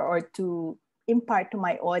explore or to impart to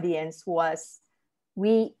my audience was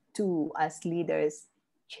we too as leaders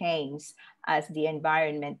change as the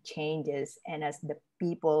environment changes and as the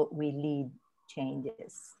people we lead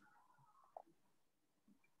changes.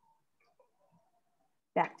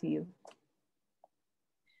 Back to you.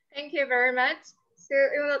 Thank you very much. So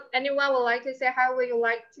if anyone would like to say how would you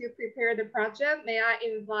like to prepare the project, may I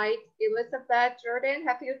invite Elizabeth Jordan,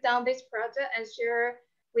 have you done this project and share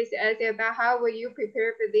with us about how will you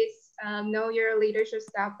prepare for this Know Your Leadership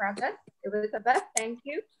Style project? Elizabeth, thank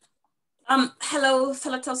you. Hello,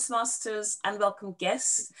 fellow Toastmasters and welcome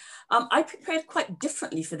guests. I prepared quite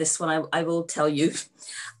differently for this one, I will tell you.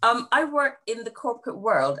 I work in the corporate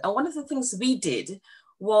world, and one of the things we did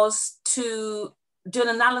was to do an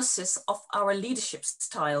analysis of our leadership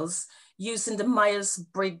styles using the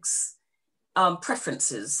Myers-Briggs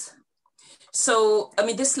preferences. So, I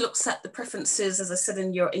mean, this looks at the preferences, as I said,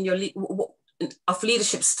 of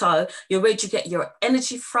leadership style. Where do you get your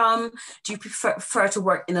energy from? Do you prefer to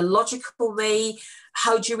work in a logical way?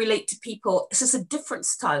 How do you relate to people? It's just a different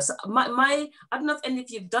style. So I don't know if any of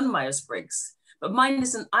you have done Myers-Briggs, but mine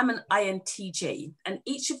is I'm an INTJ, and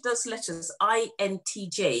each of those letters,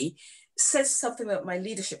 INTJ, says something about my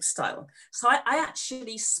leadership style. So I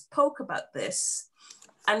actually spoke about this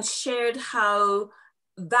and shared how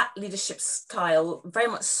that leadership style, very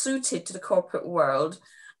much suited to the corporate world,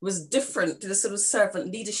 was different to the sort of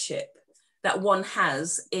servant leadership that one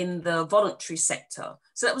has in the voluntary sector.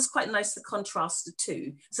 So that was quite nice to contrast the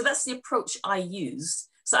two. So that's the approach I used.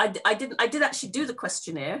 So I did actually do the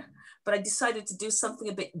questionnaire, but I decided to do something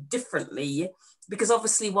a bit differently, because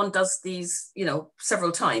obviously one does these,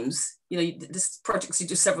 several times, this projects you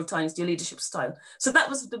do several times, your leadership style. So that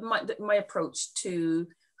was my approach to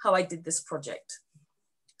how I did this project.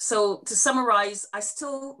 So to summarize, I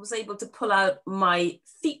still was able to pull out my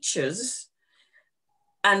features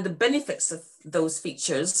and the benefits of those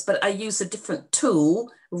features, but I used a different tool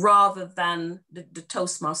rather than the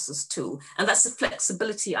Toastmasters tool. And that's the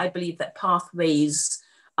flexibility I believe that Pathways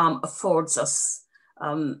affords us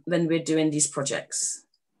when we're doing these projects.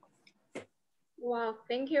 Wow,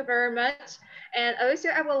 thank you very much. And also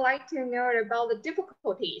I would like to know about the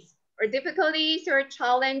difficulties or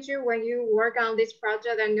challenge when you work on this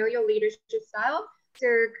project and know your leadership style. So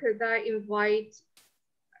could I invite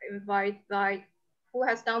invite like who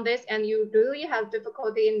has done this and you really have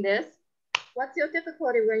difficulty in this. What's your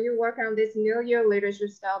difficulty when you work on this Know Your Leadership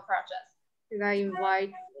Style project? Did I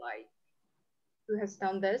invite like who has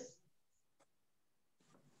done this?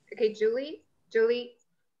 Okay, Julie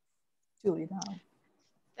now.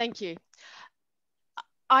 Thank you.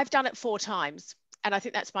 I've done it 4 times, and I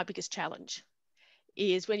think that's my biggest challenge.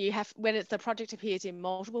 Is when the project appears in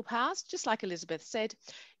multiple parts, just like Elizabeth said,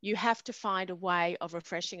 you have to find a way of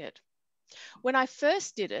refreshing it. When I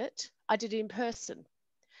first did it, I did it in person.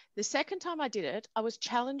 The second time I did it, I was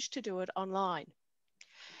challenged to do it online.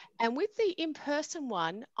 And with the in-person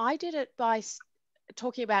one, I did it by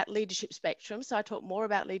talking about leadership spectrum. So I talked more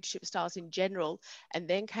about leadership styles in general and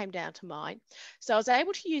then came down to mine. So I was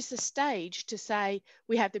able to use the stage to say,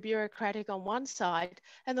 we have the bureaucratic on one side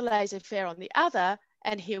and the laissez-faire on the other.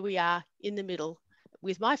 And here we are in the middle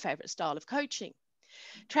with my favorite style of coaching.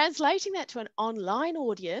 Translating that to an online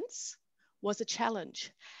audience was a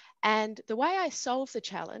challenge. And the way I solved the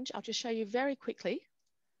challenge, I'll just show you very quickly.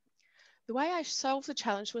 The way I solved the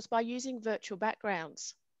challenge was by using virtual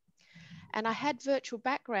backgrounds. And I had virtual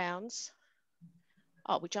backgrounds,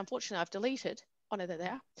 which unfortunately I've deleted. Oh no, there they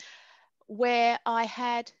are. Where I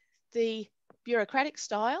had the bureaucratic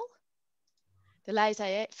style, the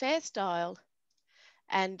laissez-faire style,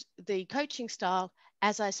 and the coaching style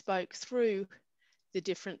as I spoke through the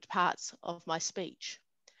different parts of my speech.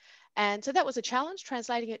 And so that was a challenge,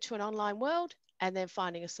 translating it to an online world and then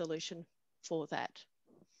finding a solution for that.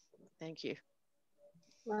 Thank you.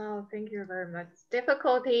 Wow, thank you very much.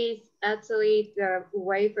 Difficulties actually the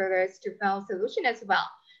way for us to find solution as well.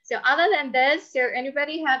 So other than this, so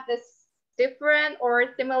anybody have this different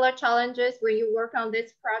or similar challenges when you work on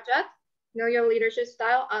this project? Know Your Leadership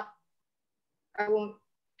Style.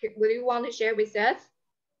 Would you want to share with us?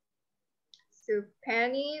 So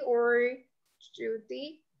Penny or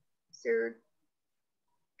Judy? So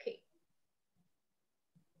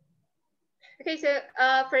okay, so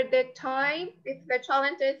for the time, if the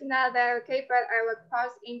challenge is not that okay, but I was quite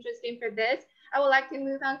interested for this, I would like to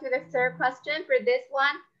move on to the third question for this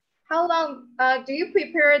one. How long do you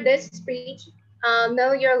prepare this speech,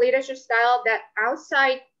 Know Your Leadership Style, that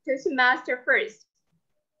outside Toastmaster first?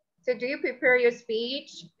 So do you prepare your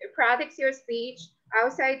speech, practice your speech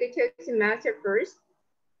outside the Toastmaster first?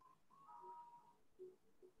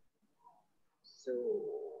 So.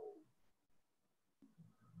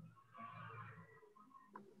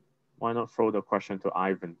 Why not throw the question to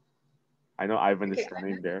Ivan? I know Ivan is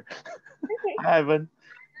standing there. Okay. Hi, Ivan.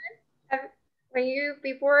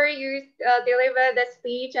 Before you deliver the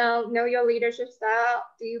speech on Know Your Leadership Style,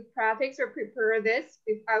 do you practice or prepare this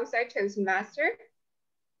outside Toastmaster?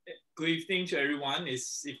 Good evening to everyone.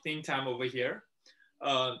 It's evening time over here.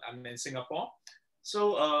 I'm in Singapore.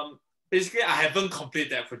 So basically, I haven't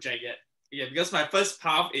completed that project yet. Yeah, because my first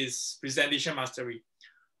path is presentation mastery.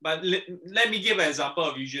 But let me give an example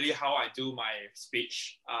of usually how I do my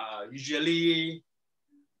speech. Usually,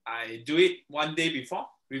 I do it one day before,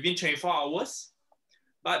 within 24 hours.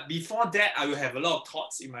 But before that, I will have a lot of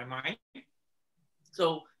thoughts in my mind.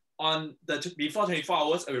 So on the before 24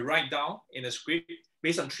 hours, I will write down in a script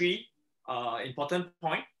based on 3 important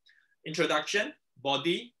points: introduction,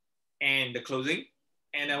 body, and the closing.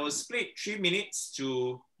 And I will split 3 minutes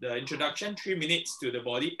to the introduction, 3 minutes to the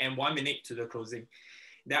body, and 1 minute to the closing.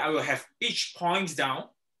 Then I will have each point down.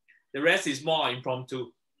 The rest is more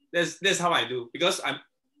impromptu. That's how I do, because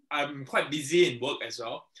I'm quite busy in work as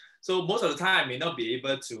well. So most of the time I may not be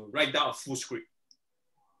able to write down a full script.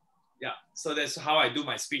 Yeah, so that's how I do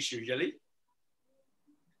my speech usually.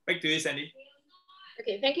 Back to you, Sandy.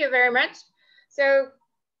 Okay, thank you very much. So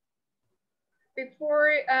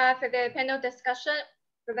before for the panel discussion,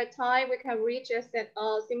 for the time we can reach a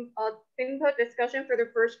simple discussion for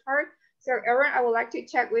the first part. So Aaron, I would like to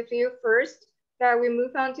check with you first that we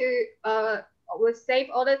move on to, we'll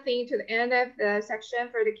save all the things to the end of the section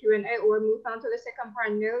for the Q&A, or move on to the second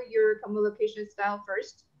part, Know Your Communication Style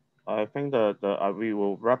first. I think we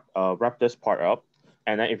will wrap this part up.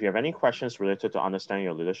 And then if you have any questions related to understanding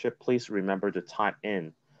your leadership, please remember to type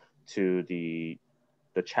in to the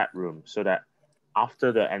chat room so that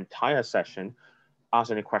after the entire session, ask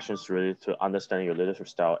any questions related to understanding your leadership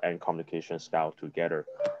style and communication style together,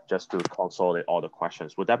 just to consolidate all the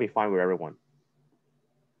questions. Would that be fine with everyone?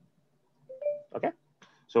 Okay,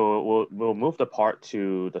 so we'll move the part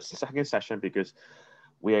to the second session, because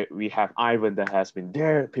we have Ivan that has been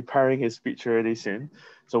there preparing his speech already soon.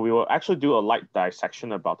 So we will actually do a light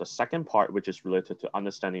dissection about the second part, which is related to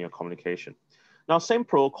understanding your communication. Now, same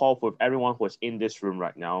protocol for everyone who is in this room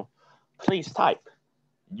right now. Please type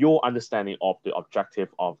your understanding of the objective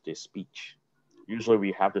of this speech. Usually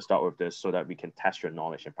we have to start with this so that we can test your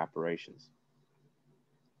knowledge and preparations.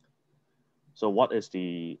 So what is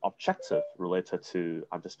the objective related to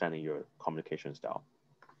understanding your communication style?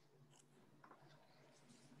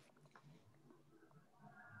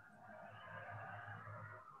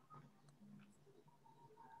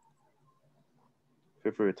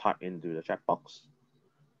 Feel free to type into the chat box.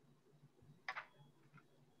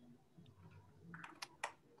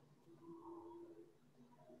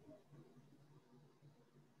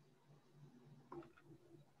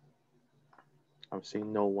 I'm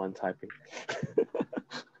seeing no one typing.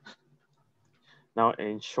 Now,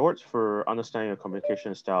 in short, for understanding your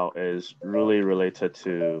communication style is really related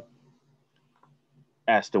to,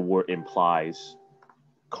 as the word implies,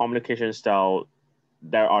 communication style,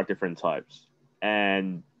 there are different types.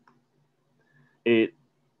 And it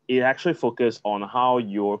actually focuses on how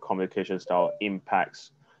your communication style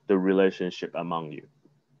impacts the relationship among you.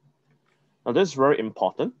 Now, this is very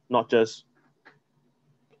important, not just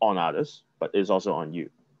on others, but it's also on you.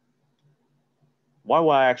 Why would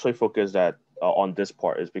I actually focus that on this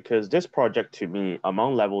part is because this project to me,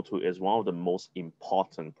 among level 2, is one of the most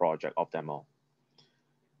important project of them all.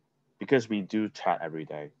 Because we do chat every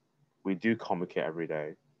day, we do communicate every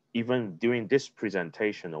day. Even during this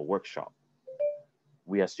presentation or workshop,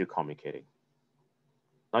 we are still communicating.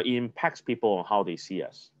 Now, it impacts people on how they see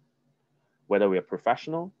us, whether we are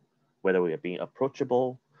professional, whether we are being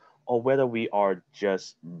approachable, or whether we are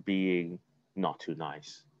just being not too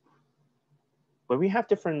nice. When we have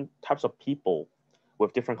different types of people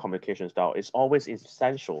with different communication style, it's always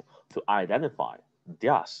essential to identify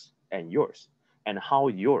theirs and yours, and how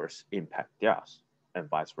yours impact theirs, and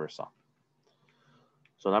vice versa.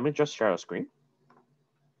 So let me just share a screen.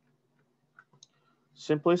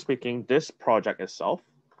 Simply speaking, this project itself,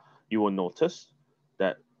 you will notice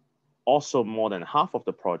that also more than half of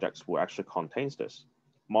the projects will actually contains this,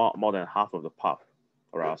 more than half of the path,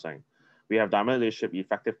 or I was saying. We have dynamic leadership,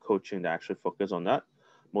 effective coaching that actually focus on that,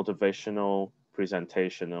 motivational,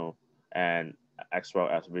 presentational, and as well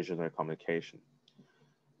as visionary communication.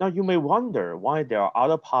 Now, you may wonder why there are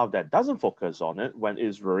other paths that doesn't focus on it when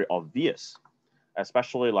it's very obvious,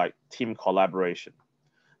 especially like team collaboration.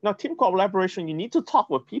 Now, team collaboration, you need to talk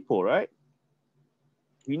with people, right?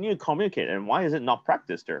 You need to communicate. And why is it not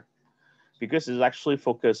practiced there? Because it's actually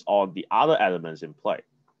focused on the other elements in play.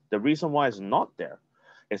 The reason why it's not there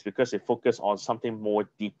is because it focuses on something more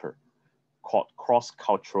deeper called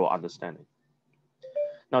cross-cultural understanding.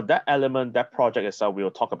 Now, that element, that project itself, we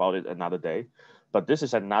will talk about it another day, but this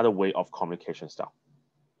is another way of communication style.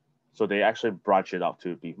 So they actually branch it out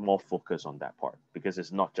to be more focused on that part because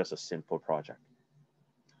it's not just a simple project.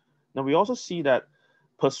 Now, we also see that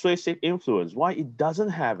persuasive influence, why it doesn't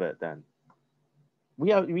have it then?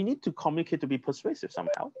 We need to communicate to be persuasive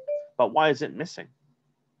somehow, but why is it missing?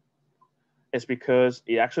 It's because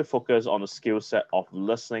it actually focuses on the skill set of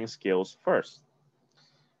listening skills first.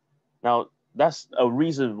 Now, that's a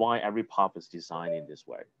reason why every path is designed in this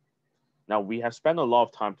way. Now, we have spent a lot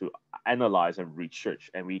of time to analyze and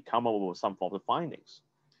research, and we come up with some of the findings.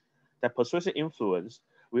 That persuasive influence,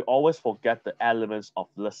 we always forget the elements of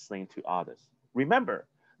listening to others. Remember,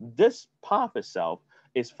 this path itself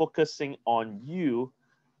is focusing on you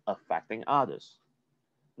affecting others.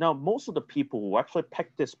 Now, most of the people who actually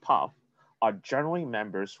pick this path are generally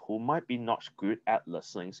members who might be not good at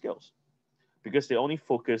listening skills because they only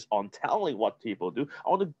focus on telling what people do. I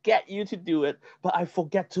want to get you to do it, but I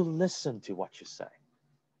forget to listen to what you say.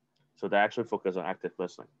 So they actually focus on active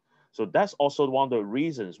listening. So that's also one of the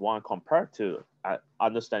reasons why compared to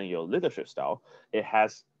understanding your leadership style, it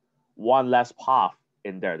has one less path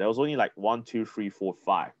in there. There was only like 1, 2, 3, 4,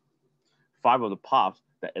 5. 5 of the paths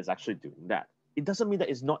that is actually doing that. It doesn't mean that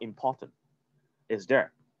it's not important. It's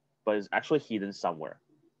there, but it's actually hidden somewhere.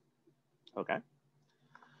 Okay.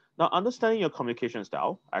 Now, understanding your communication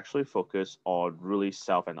style actually focus on really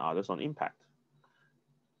self and others on impact.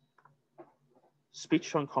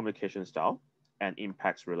 Speech on communication style and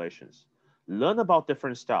impacts relations. Learn about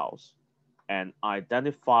different styles and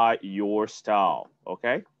identify your style,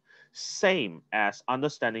 okay? Same as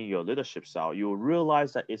understanding your leadership style, you will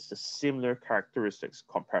realize that it's the similar characteristics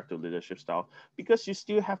compared to leadership style because you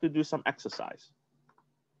still have to do some exercise.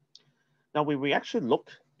 Now, when we actually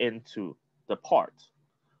look into the part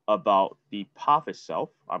about the path itself,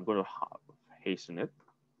 I'm going to hasten it.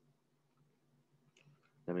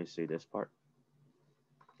 Let me see this part.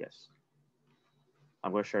 Yes.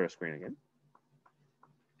 I'm going to share the screen again.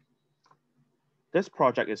 This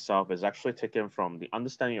project itself is actually taken from the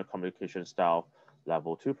Understanding Your Communication Style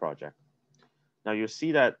Level 2 project. Now you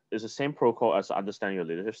see that it's the same protocol as Understanding Your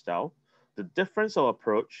Leadership Style. The difference of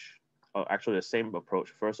approach actually the same approach.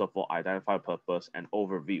 First of all, identify purpose and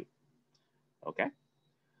overview. Okay.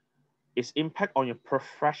 Its impact on your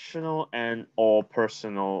professional and or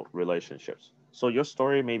personal relationships. So your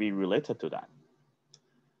story may be related to that.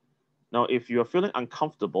 Now, if you're feeling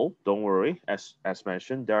uncomfortable, don't worry. As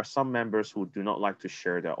mentioned, there are some members who do not like to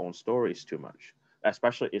share their own stories too much,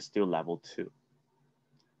 especially it's still level 2.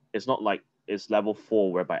 It's not like it's level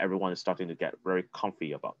 4 whereby everyone is starting to get very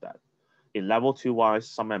comfy about that. In level 2 wise,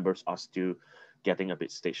 some members are still getting a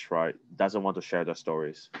bit stage fright, doesn't want to share their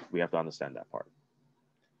stories. We have to understand that part.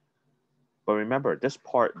 But remember, this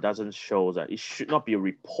part doesn't show that it should not be a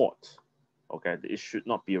report. Okay, it should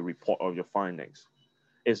not be a report of your findings.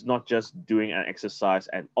 It's not just doing an exercise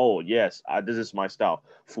and, oh, yes, this is my style,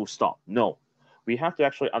 full stop. No, we have to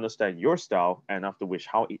actually understand your style and after which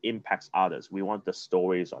how it impacts others. We want the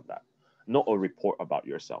stories on that, not a report about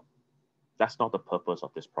yourself. That's not the purpose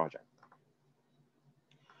of this project.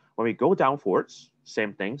 When we go downwards,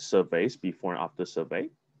 same thing, surveys, before and after survey.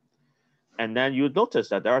 And then you notice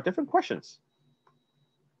that there are different questions.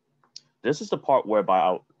 This is the part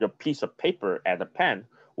whereby the piece of paper and a pen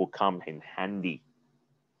will come in handy.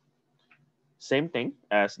 Same thing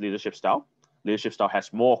as leadership style. Leadership style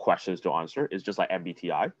has more questions to answer. It's just like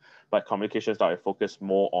MBTI, but communication style, it focuses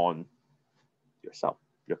more on yourself,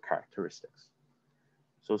 your characteristics.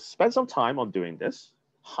 So spend some time on doing this.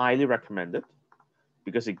 Highly recommended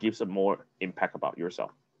because it gives a more impact about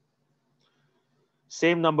yourself.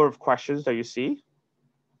 Same number of questions that you see.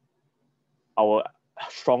 I will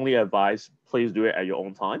strongly advise, please do it at your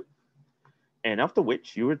own time. And after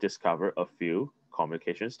which you will discover a few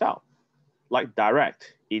communication style, like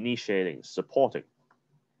direct, initiating, supporting,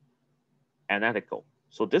 and ethical.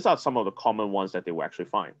 So these are some of the common ones that they will actually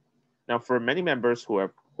find. Now, for many members who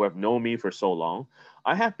have known me for so long,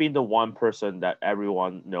 I have been the one person that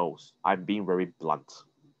everyone knows. I'm being very blunt.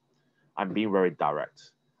 I'm being very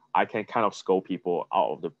direct. I can kind of scold people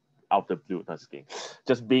out of the blue,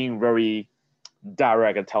 just being very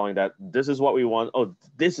direct and telling that this is what we want. Oh,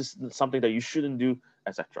 this is something that you shouldn't do,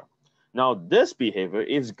 etc. Now, this behavior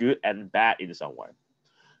is good and bad in some way.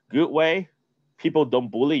 Good way, people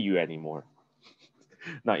don't bully you anymore.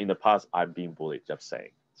 Now, in the past, I'm being bullied, just saying.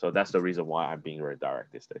 So that's the reason why I'm being very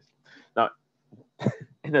direct these days. Now,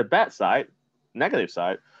 in the bad side, negative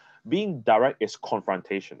side, being direct is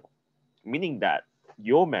confrontational, meaning that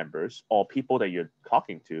your members or people that you're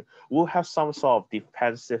talking to will have some sort of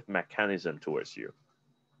defensive mechanism towards you.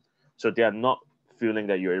 So they are not feeling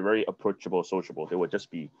that you're very approachable, sociable. They will just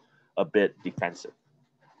be a bit defensive.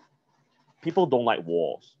 People don't like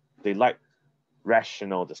wars. They like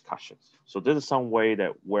rational discussions. So this is some way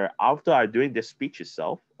that where after I'm doing this speech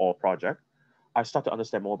itself or project, I start to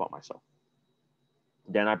understand more about myself.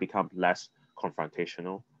 Then I become less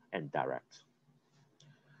confrontational and direct.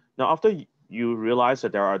 Now, after you realize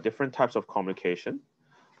that there are different types of communication,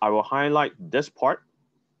 I will highlight this part.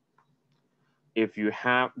 If you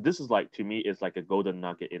have, this is like, to me, it's like a golden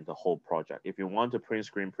nugget in the whole project. If you want to print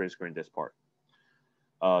screen this part.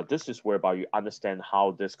 This is whereby you understand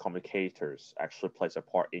how these communicators actually plays a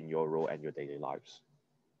part in your role and your daily lives.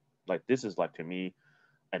 Like this is like, to me,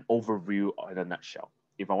 an overview in a nutshell.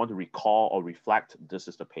 If I want to recall or reflect, this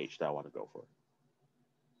is the page that I want to go for.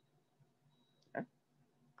 Okay.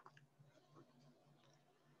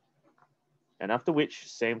 And after which,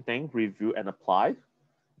 same thing, review and apply.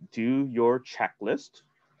 Do your checklist.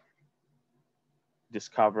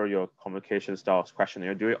 Discover your communication styles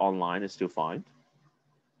questionnaire. Do it online, it's still fine.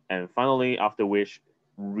 And finally, after which,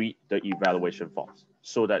 read the evaluation forms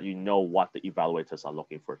so that you know what the evaluators are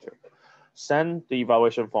looking for too. Send the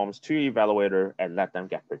evaluation forms to your evaluator and let them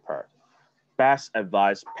get prepared. Best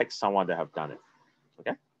advice, pick someone that have done it,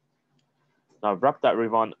 okay? Now wrap that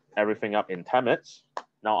everything up in 10 minutes.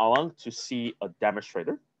 Now I want to see a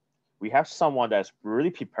demonstrator. We have someone that's really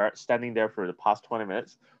prepared, standing there for the past 20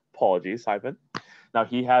 minutes. Apologies, Ivan. Now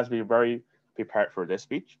he has been very prepared for this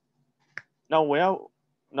speech.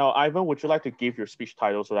 Now, Ivan, would you like to give your speech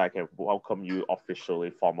title so that I can welcome you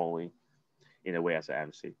officially, formally, in a way as an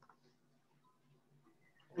MC?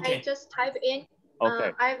 Okay. I just type in.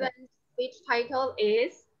 Okay. Ivan's speech title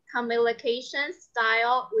is Communication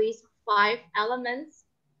Style with 5 Elements.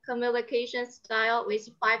 Communication Style with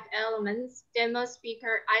 5 Elements. Demo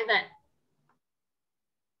speaker, Ivan.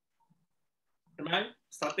 Am I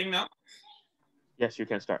starting now? Yes, you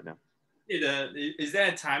can start now. Is there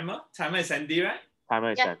a timer? Timer is Sandy, right?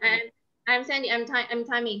 Timer is Sandy. I'm Sandy. I'm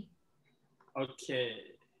timing. Okay.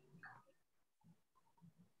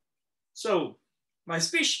 So my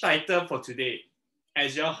speech title for today,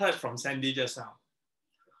 as you heard from Sandy just now,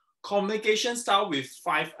 communication style with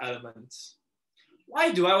 5 elements. Why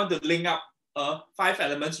do I want to link up 5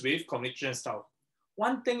 elements with communication style?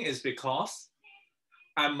 One thing is because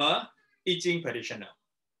I'm a teaching practitioner.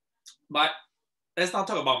 But let's not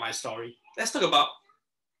talk about my story. Let's talk about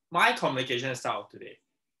my communication style today.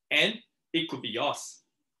 And it could be yours.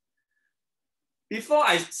 Before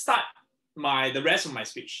I start the rest of my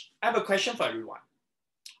speech, I have a question for everyone.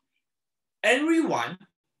 Everyone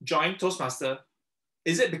join Toastmaster.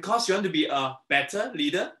 Is it because you want to be a better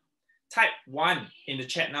leader? Type 1 in the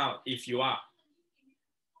chat now if you are.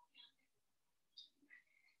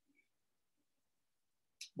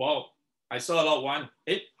 Wow, I saw a lot of 1.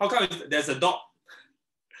 Hey, how come there's a dot?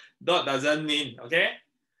 Dot doesn't mean, okay?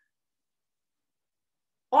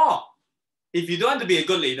 Or if you don't want to be a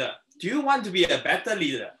good leader, do you want to be a better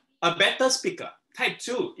leader, a better speaker? Type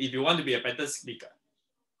 2 if you want to be a better speaker.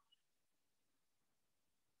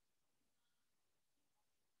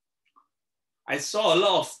 I saw a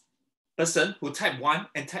lot of person who type 1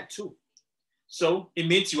 and type 2. So it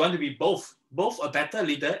means you want to be both a better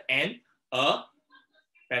leader and a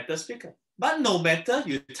better speaker. But no matter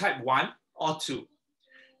you type 1 or 2,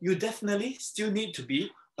 you definitely still need to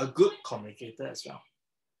be a good communicator as well.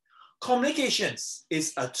 Communications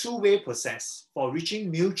is a two-way process for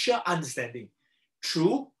reaching mutual understanding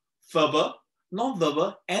through verbal,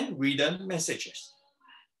 non-verbal, and written messages.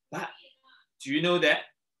 But do you know that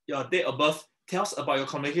your date of birth tells about your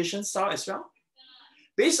communication style as well?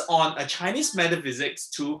 Based on a Chinese metaphysics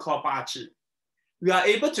tool called 八字, we are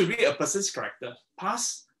able to read a person's character,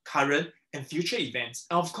 past, current, and future events.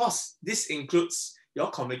 And of course, this includes your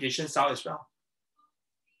communication style as well.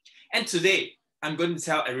 And today, I'm going to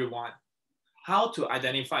tell everyone how to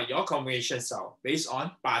identify your communication style based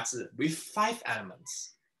on 八字 with 5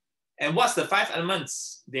 elements. And what's the 5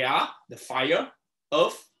 elements? They are the fire,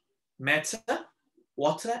 earth, matter,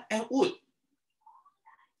 water, and wood.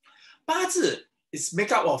 八字is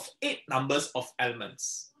made up of 8 numbers of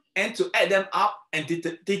elements. And to add them up and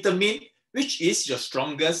determine which is your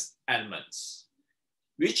strongest elements,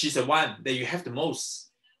 which is the one that you have the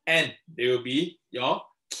most, and they will be your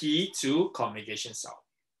key to communication style.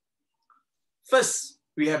 First,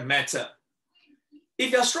 we have matter.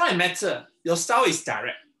 If you're strong in matter, your style is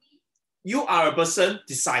direct. You are a person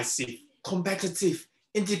decisive, competitive,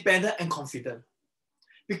 independent, and confident.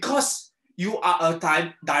 Because you are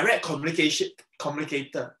a direct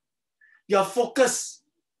communicator, you are focused,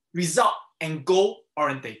 result, and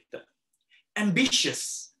goal-oriented,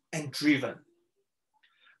 ambitious, and driven.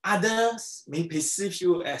 Others may perceive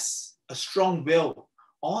you as a strong will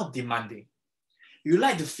or demanding. You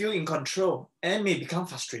like to feel in control and may become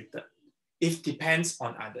frustrated if it depends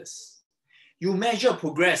on others. You measure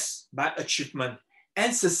progress by achievement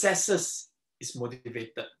and successes is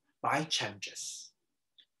motivated by challenges.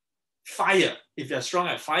 Fire, if you're strong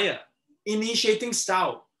at fire, initiating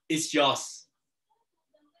style is yours.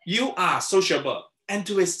 You are sociable,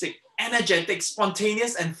 enthusiastic, energetic,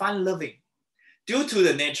 spontaneous, and fun-loving. Due to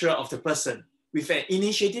the nature of the person with an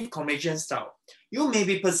initiative communication style, you may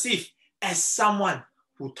be perceived as someone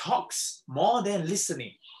who talks more than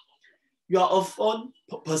listening. You are often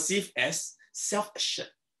perceived as self-assured,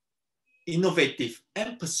 innovative,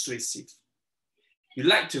 and persuasive. You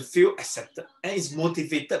like to feel accepted and is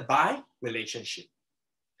motivated by relationship.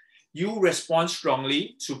 You respond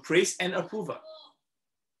strongly to praise and approval.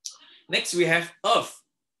 Next, we have earth.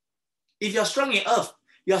 If you're strong in earth,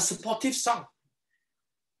 you are supportive sound.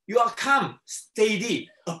 You are calm, steady,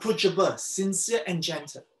 approachable, sincere, and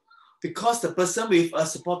gentle. Because the person with a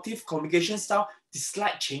supportive communication style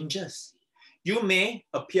dislikes changes. You may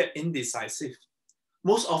appear indecisive.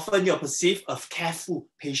 Most often, you're perceived as careful,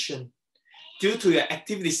 patient. Due to your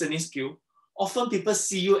active listening skill, often people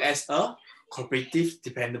see you as a cooperative,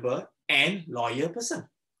 dependable, and loyal person.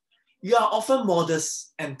 You are often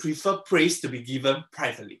modest and prefer praise to be given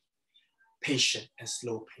privately, patient and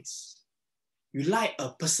slow pace. You like a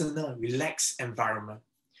personal, relaxed environment.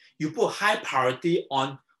 You put high priority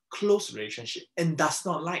on close relationship and does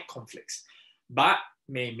not like conflicts, but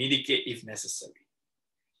may mitigate if necessary.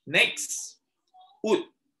 Next, wood.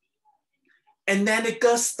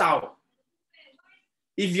 Analytical style.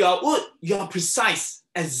 If you are wood, you are precise,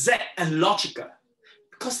 exact, and logical.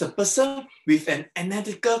 Because the person with an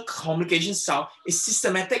analytical communication style is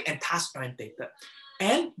systematic and task-oriented,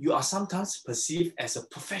 and you are sometimes perceived as a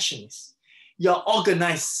perfectionist. You are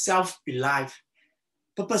organized, self-reliant,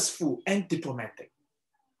 purposeful, and diplomatic.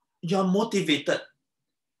 You are motivated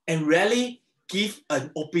and rarely give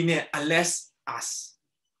an opinion unless asked.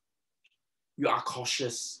 You are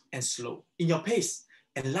cautious and slow in your pace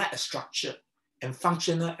and like a structured and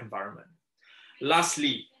functional environment.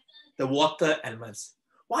 Lastly, the water elements.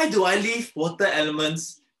 Why do I leave water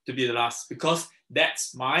elements to be the last? Because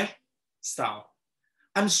that's my style.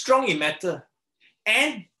 I'm strong in matter,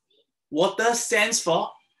 and water stands for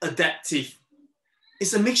adaptive.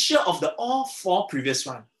 It's a mixture of the all four previous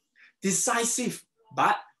one. Decisive,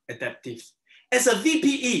 but adaptive. As a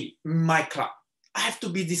VPE in my club, I have to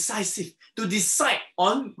be decisive to decide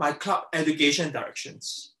on my club education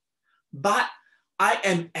directions. But I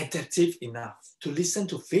am adaptive enough to listen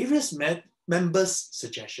to various members'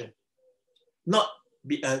 suggestions, not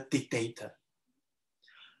be a dictator.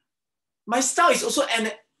 My style is also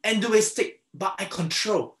enthusiastic, but I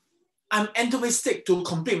control. I'm enthusiastic to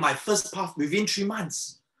complete my first path within 3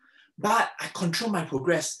 months, but I control my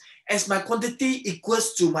progress as my quantity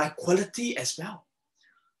equals to my quality as well.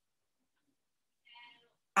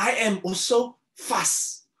 I am also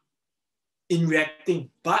fast in reacting,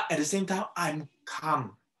 but at the same time, I'm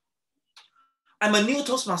calm. I'm a new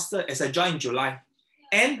Toastmaster as I joined in July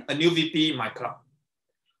and a new VP in my club.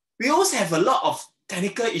 We also have a lot of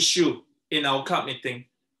technical issue in our club meeting,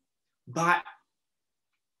 but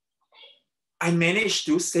I managed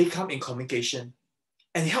to stay calm in communication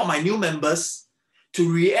and help my new members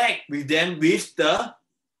to react with them with the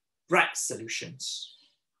right solutions.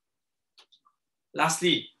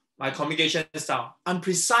 Lastly, my communication style. I'm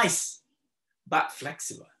precise, but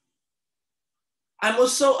flexible. I'm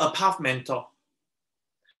also a path mentor.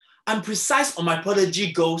 I'm precise on my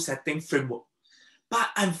pedagogy goal setting framework, but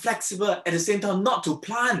I'm flexible at the same time not to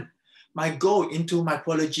plant my goal into my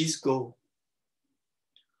pedagogy's goal.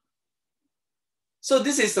 So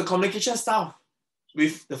this is the communication style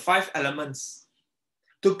with the 5 elements.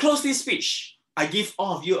 To close this speech, I give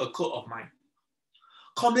all of you a quote of mine.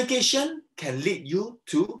 Communication can lead you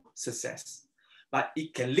to success, but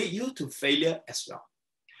it can lead you to failure as well.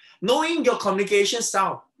 Knowing your communication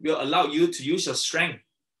style will allow you to use your strength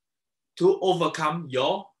to overcome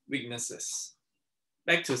your weaknesses.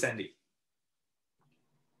 Back to Sandy.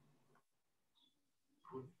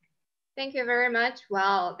 Thank you very much.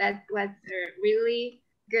 Wow, that was a really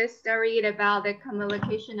good story about the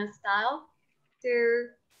communication style. So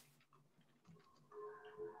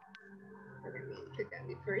let me put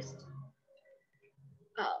that first.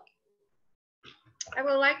 I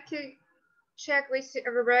would like to check with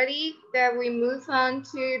everybody that we move on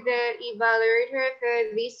to the evaluator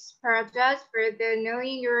for this project for the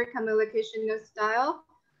knowing your communication style.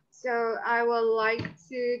 So I would like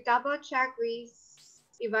to double check with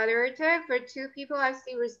evaluator for 2 people. I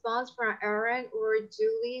see response from Aaron or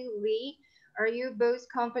Julie Lee. Are you both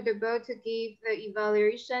comfortable to give the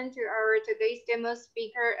evaluation to our today's demo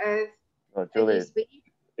speaker of Julie,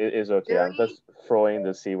 it is okay. Julie? I'm just throwing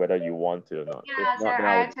to see whether you want to or not. Yeah, so not,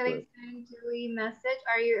 I actually sent Julie message.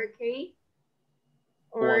 Are you okay?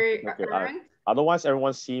 Or Aaron? Otherwise,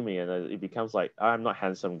 everyone see me and it becomes like I'm not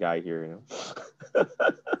handsome guy here, you know.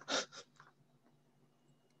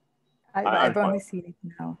 I've only seen it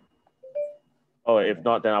now. Oh, if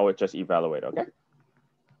not, then I would just evaluate, okay?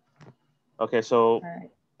 Okay, so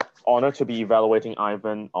honored to be evaluating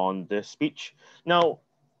Ivan on this speech. Now,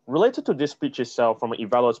 related to this speech itself, from an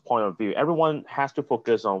evaluator's point of view, everyone has to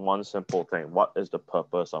focus on one simple thing. What is the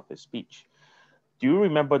purpose of his speech? Do you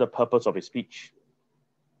remember the purpose of his speech?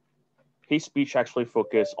 His speech actually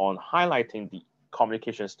focused on highlighting the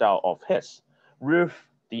communication style of his with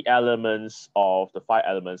the elements of the 5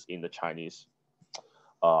 elements in the Chinese.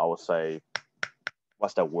 I would say,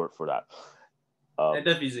 what's that word for that?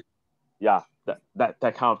 Metaphysics. Yeah, that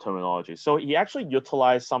kind of terminology. So he actually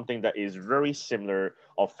utilized something that is very similar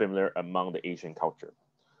or familiar among the Asian culture.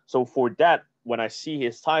 So for that, when I see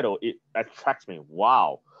his title, it attracts me.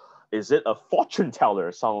 Wow, is it a fortune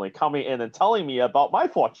teller suddenly coming in and telling me about my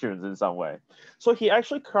fortunes in some way? So he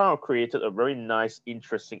actually kind of created a very nice,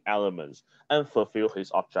 interesting elements and fulfilled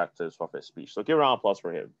his objectives of his speech. So give a round of applause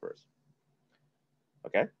for him first.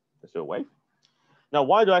 Okay, let's do a wave. Now,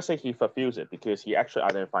 why do I say he fulfills it? Because he actually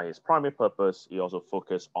identified his primary purpose. He also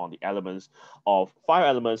focused on the elements of 5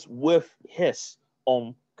 elements with his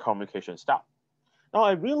own communication style. Now,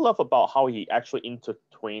 I really love about how he actually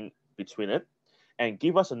intertwined between it and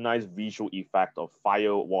give us a nice visual effect of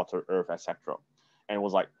fire, water, earth, etc. And it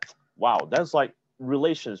was like, wow, that's like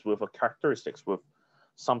relations with characteristics with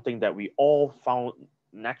something that we all found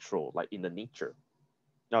natural, like in the nature.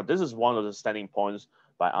 Now, this is one of the standing points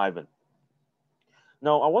by Ivan.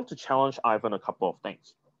 Now, I want to challenge Ivan a couple of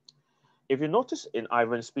things. If you notice in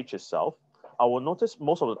Ivan's speech itself, I will notice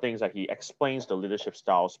most of the things that he explains the leadership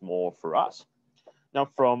styles more for us. Now,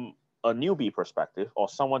 from a newbie perspective or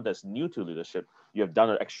someone that's new to leadership, you have done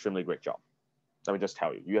an extremely great job. Let me just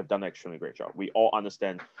tell you, you have done an extremely great job. We all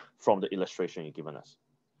understand from the illustration you've given us.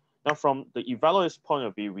 Now, from the evaluator's point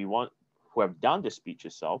of view, who have done the speech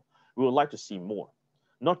itself, we would like to see more,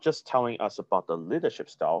 not just telling us about the leadership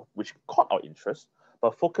style, which caught our interest,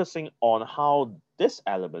 but focusing on how this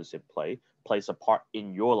elements in play plays a part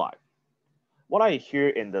in your life. What I hear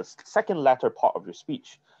in the second latter part of your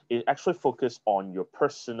speech is actually focus on your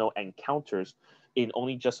personal encounters in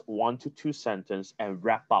only just 1 to 2 sentences and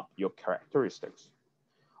wrap up your characteristics.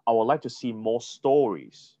 I would like to see more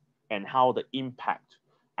stories and how the impact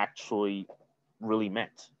actually really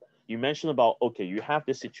meant. You mentioned about, okay, you have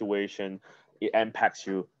this situation, it impacts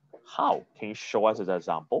you. How? Can you show us an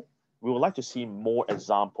example? We would like to see more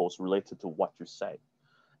examples related to what you say.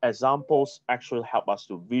 Examples actually help us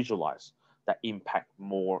to visualize that impact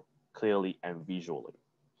more clearly and visually.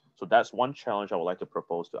 So that's one challenge I would like to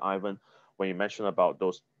propose to Ivan. When you mentioned about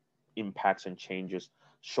those impacts and changes,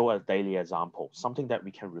 show a daily example, something that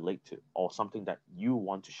we can relate to or something that you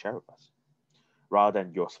want to share with us rather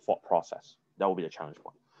than your thought process. That will be the challenge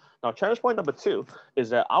point. Now, challenge point number 2 is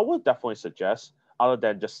that I would definitely suggest, other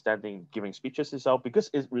than just standing giving speeches itself, because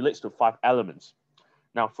it relates to 5 elements.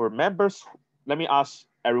 Now, for members, let me ask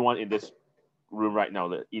everyone in this room right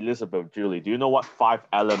now, Elizabeth, Julie, do you know what 5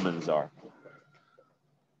 elements are?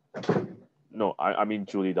 No, I mean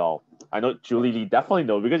Julie Dahl. I know Julie Lee definitely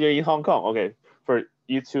know because you're in Hong Kong. Okay, for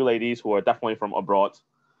you 2 ladies who are definitely from abroad,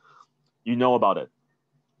 you know about it.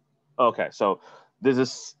 Okay, so this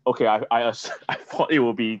is, okay, I thought it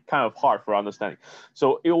would be kind of hard for understanding.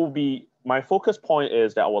 So it will be, my focus point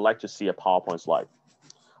is that I would like to see a PowerPoint slide.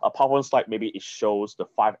 A PowerPoint slide, maybe it shows the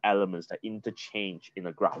 5 elements that interchange in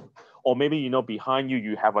a graph. Or maybe, you know, behind you,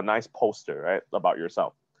 you have a nice poster, right, about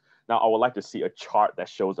yourself. Now, I would like to see a chart that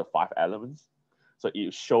shows the 5 elements. So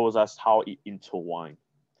it shows us how it intertwines.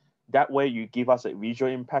 That way you give us a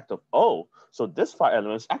visual impact of, oh, so this 5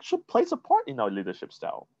 elements actually plays a part in our leadership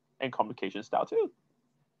style and communication style too.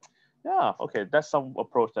 Yeah, okay, that's some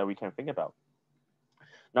approach that we can think about.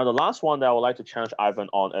 Now, the last one that I would like to challenge Ivan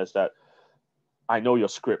on is that I know your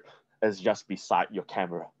script is just beside your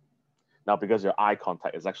camera. Now, because your eye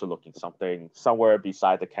contact is actually looking somewhere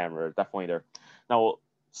beside the camera, definitely there. Now,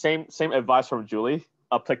 same advice from Julie,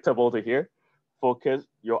 applicable to here. Focus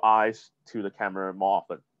your eyes to the camera more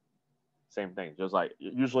often. Same thing, just like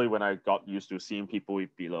usually when I got used to seeing people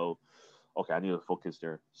below, okay, I need to focus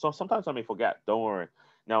there. So sometimes I may forget, don't worry.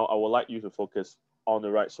 Now I would like you to focus on the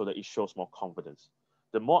right so that it shows more confidence.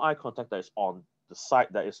 The more eye contact that is on the side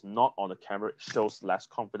that is not on the camera, it shows less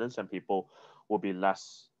confidence and people will be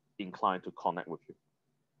less inclined to connect with you.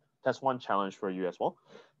 That's one challenge for you as well.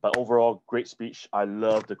 But overall, great speech. I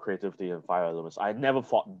love the creativity and 5 elements. I never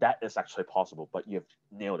thought that is actually possible, but you've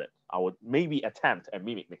nailed it. I would maybe attempt and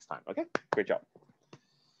mimic next time. Okay, great job.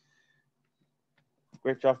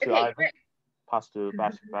 Great job to Ivan. Great.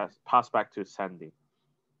 Pass back to Sandy.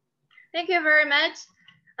 Thank you very much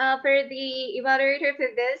for the evaluator for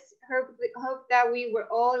this. Hope that we will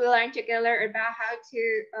all learn together about how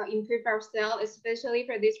to improve ourselves, especially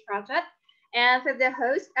for this project. And for the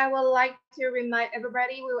host, I would like to remind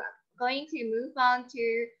everybody we're going to move on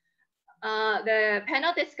to the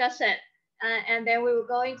panel discussion. And then we were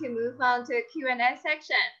going to move on to Q&A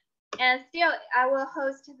section. And still, I will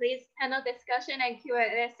host this panel discussion and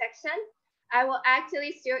Q&A section. I will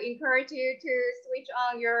actually still encourage you to switch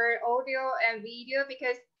on your audio and video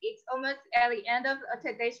because it's almost at the end of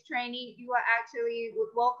today's training. You are actually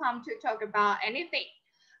welcome to talk about anything.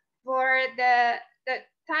 For the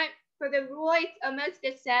time, for the rule, it's almost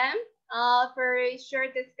the same. For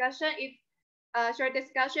short discussion,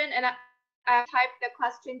 and I type the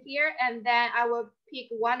question here, and then I will pick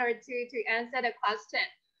 1 or 2 to answer the question.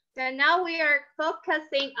 So now we are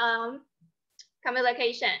focusing on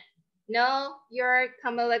communication. Know your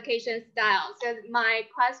communication style. So my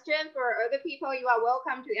question for other people you are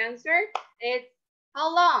welcome to answer is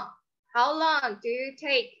how long do you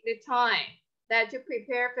take the time that to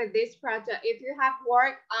prepare for this project? If you have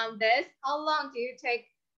worked on this, how long do you take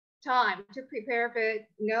time to prepare for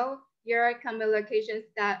know your communication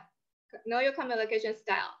style?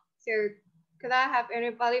 So could I have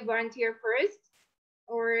anybody volunteer first?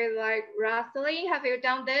 Or like Rosalie, have you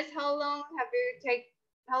done this? How long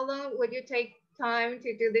would you take time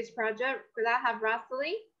to do this project? Could I have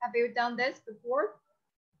Rosalie? Have you done this before?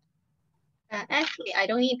 Actually, I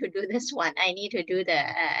don't need to do this one. I need to do the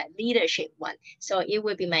leadership one. So it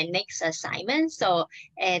will be my next assignment. So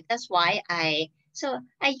that's why I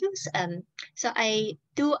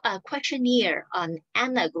do a questionnaire on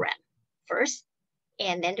anagram first,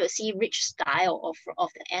 and then to see which style of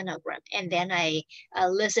the anagram. And then I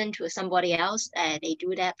listen to somebody else. They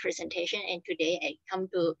do that presentation. And today I come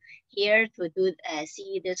to here to do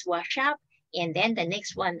see this workshop. And then the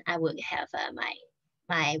next one, I will have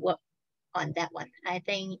my work on that one. I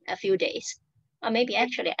think a few days, or maybe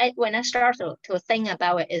actually, when I started to think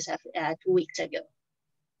about it is 2 weeks ago.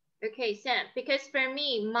 Okay, Sam, because for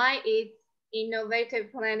me, mine is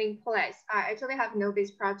innovative planning plus. I actually have know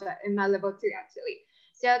this project in my level 2 actually.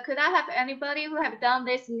 So could I have anybody who have done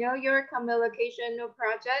this know your communication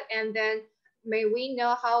project, and then may we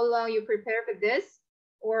know how long you prepare for this?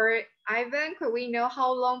 Or Ivan, could we know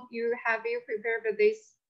how long you prepared for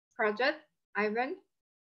this project, Ivan?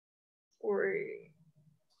 Or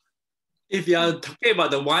if you are talking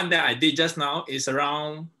about the one that I did just now, it's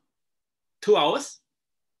around 2 hours.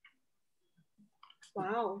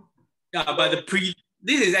 wow. Yeah, but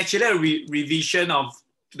this is actually a revision of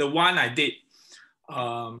the one I did,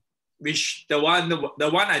 which the one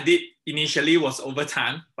I did initially was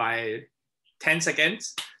overtime by 10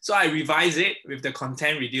 seconds. So I revised it with the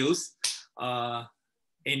content reduced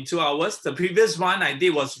in 2 hours. The previous one I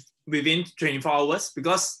did was within 24 hours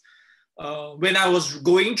because when I was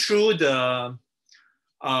going through the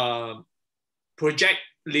project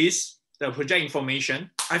list, the project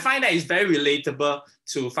information, I find that it's very relatable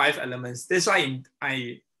to 5 elements. That's why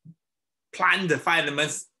I planned the 5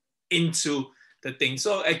 elements into the thing.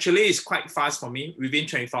 So actually it's quite fast for me within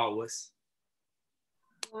 24 hours.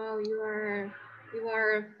 Wow, you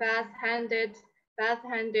are fast-handed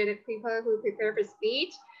people who prepare for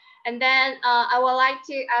speech. And then I would like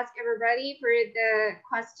to ask everybody for the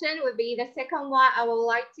question would be the second one. I would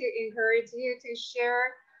like to encourage you to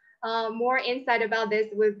share more insight about this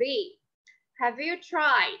would be, have you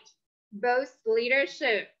tried both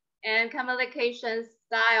leadership and communication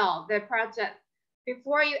style, the project,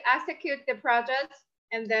 before you execute the project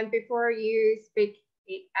and then before you speak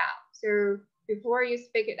it out? So before you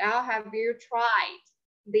speak it out, have you tried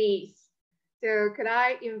these? So could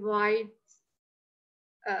I invite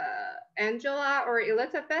Angela or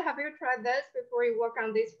Elizabeth? Have you tried this before you work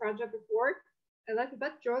on this project before?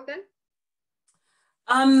 Elizabeth, Jordan?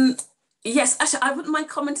 Yes, actually, I wouldn't mind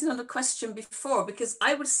commenting on the question before, because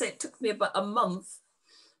I would say it took me about a month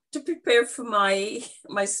to prepare for my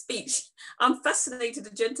speech. I'm fascinated,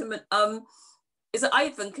 the gentleman, is that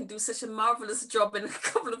Ivan can do such a marvelous job in a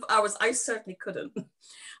couple of hours. I certainly couldn't.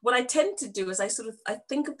 What I tend to do is I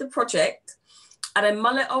think of the project and I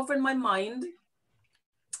mull it over in my mind,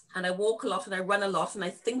 and I walk a lot and I run a lot and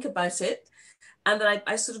I think about it. And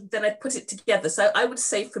then I put it together. So I would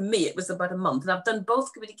say for me, it was about a month. And I've done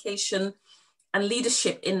both communication and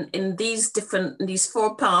leadership in these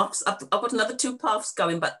 4 paths. I've got another 2 paths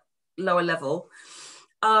going, but lower level.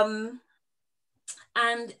 And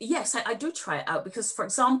yes, I do try it out because, for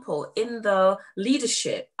example, in the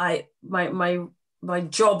leadership, my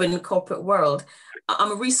job in the corporate world,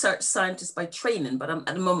 I'm a research scientist by training, but at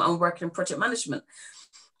the moment I'm working in project management.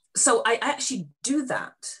 So I actually do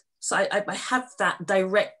that. So I have that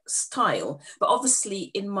direct style, but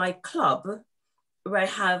obviously in my club, where I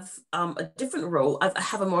have a different role, I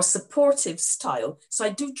have a more supportive style. So I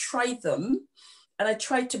do try them, and I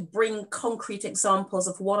try to bring concrete examples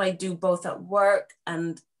of what I do both at work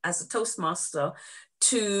and as a Toastmaster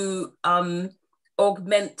to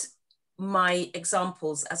augment my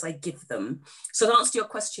examples as I give them. So to answer your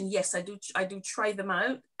question, yes, I do try them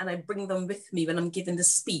out, and I bring them with me when I'm giving the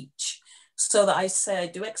speech, so that I say I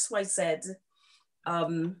do X, Y, Z.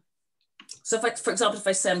 So for example, if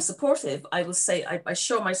I say I'm supportive, I will say I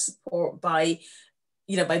show my support by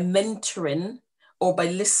mentoring or by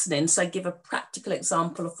listening. So I give a practical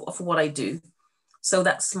example of what I do. So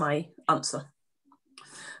that's my answer.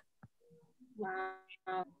 Wow.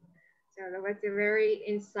 So that was a very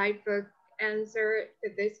insightful answer to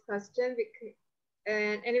this question.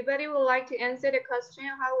 And anybody would like to answer the question,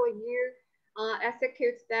 how will you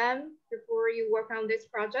execute them before you work on this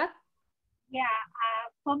project? Yeah,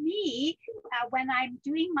 for me, when I'm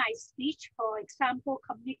doing my speech, for example,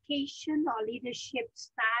 communication or leadership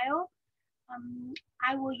style,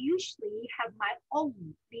 I will usually have my own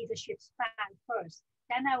leadership style first.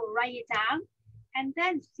 Then I will write it down and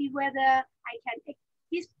then see whether I can,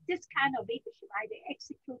 this kind of leadership I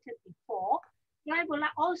executed before. Then I would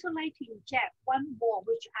also like to inject one more,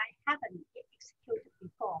 which I haven't executed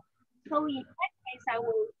before. So in that case, I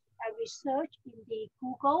will research in the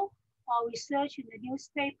Google or research in the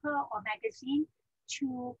newspaper or magazine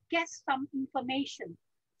to get some information.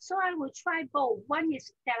 So I will try both. One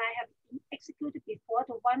is that I have executed before,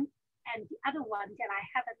 the one, and the other one that I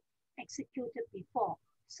haven't executed before.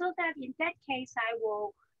 So that in that case, I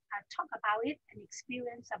will talk about it and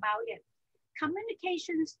experience about it.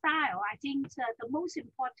 Communication style, I think the most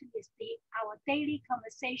important is our daily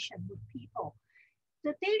conversation with people.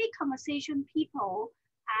 The daily conversation people,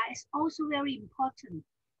 is also very important,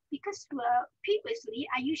 because previously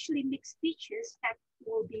I usually make speeches that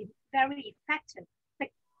will be very effective, but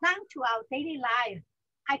down to our daily life,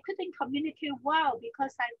 I couldn't communicate well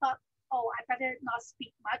because I thought, oh, I better not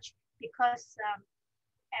speak much because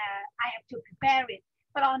I have to prepare it.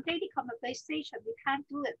 But on daily conversation, we can't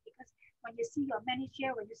do it because when you see your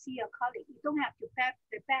manager, when you see your colleague, you don't have to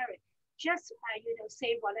prepare it. Just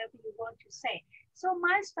say whatever you want to say. So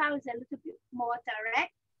my style is a little bit more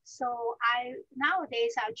direct. So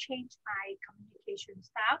nowadays I'll change my communication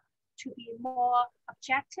style to be more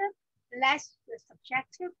objective, less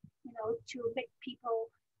subjective, to make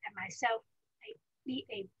people and myself lead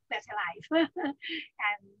a better life.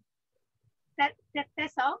 And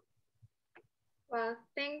that's all. Well,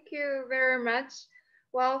 thank you very much.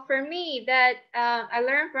 Well, for me, that I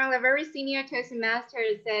learned from a very senior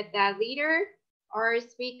Toastmasters that leaders are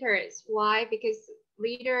speakers. Why? Because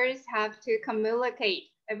leaders have to communicate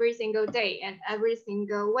every single day and every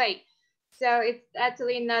single way. So it's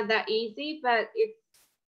actually not that easy, but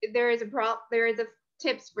there is a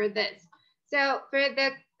tips for this. So for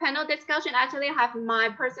the panel discussion, actually I have my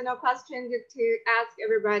personal question to ask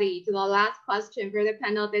everybody. To the last question for the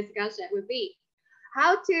panel discussion would be,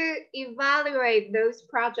 how to evaluate those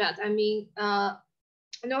projects? I mean,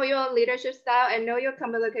 know your leadership style and know your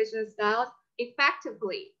communication styles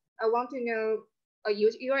effectively. I want to know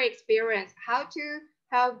your experience, how to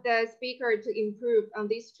help the speaker to improve on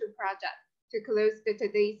these two projects. To close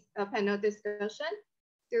today's panel discussion,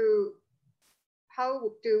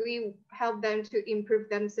 how do we help them to improve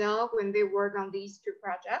themselves when they work on these two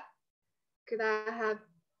projects? Could I have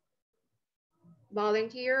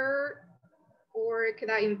volunteer? Or could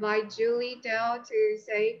I invite Julie Dell to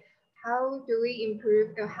say, how do we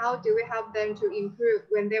improve, or how do we help them to improve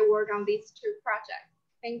when they work on these two projects?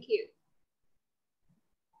 Thank you.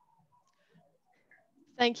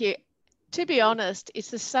 Thank you. To be honest, it's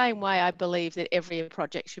the same way I believe that every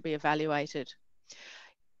project should be evaluated.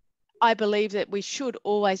 I believe that we should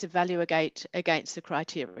always evaluate against the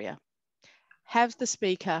criteria. Have the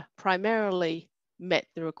speaker primarily met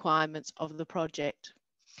the requirements of the project?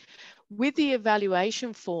 With the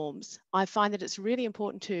evaluation forms, I find that it's really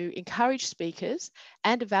important to encourage speakers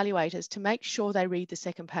and evaluators to make sure they read the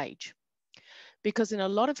second page. Because in a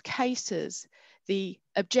lot of cases, the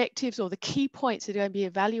objectives or the key points that are going to be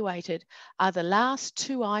evaluated are the last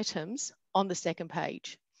two items on the second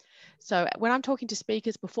page. So when I'm talking to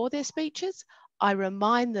speakers before their speeches, I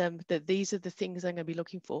remind them that these are the things I'm going to be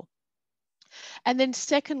looking for. And then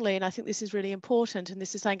secondly, and I think this is really important, and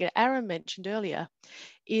this is something that Aaron mentioned earlier,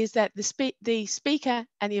 is that the speaker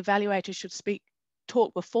and the evaluator should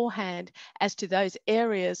talk beforehand as to those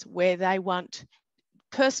areas where they want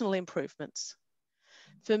personal improvements.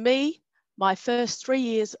 For me, my first 3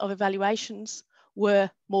 years of evaluations were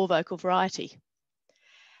more vocal variety.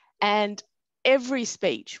 And every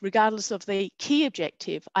speech, regardless of the key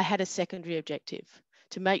objective, I had a secondary objective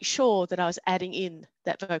to make sure that I was adding in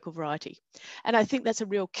that vocal variety. And I think that's a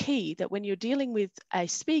real key, that when you're dealing with a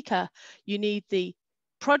speaker, you need the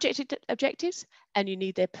project objectives and you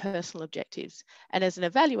need their personal objectives. And as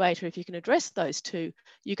an evaluator, if you can address those two,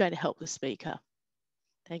 you're going to help the speaker.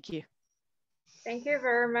 Thank you. Thank you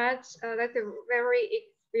very much. That's a very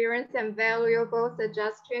experienced and valuable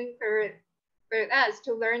suggestion for us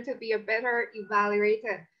to learn to be a better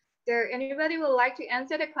evaluator. So anybody would like to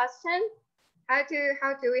answer the question? How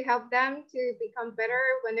do we help them to become better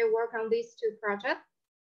when they work on these two projects?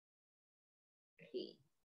 Okay.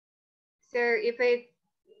 So if it's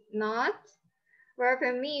not, well,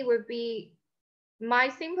 for me would be, my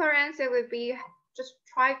simple answer would be just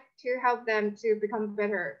try to help them to become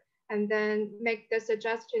better and then make the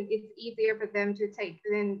suggestion it's easier for them to take.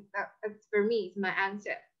 Then that's for me is my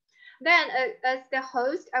answer. Then as the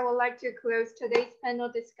host, I would like to close today's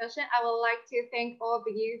panel discussion. I would like to thank all of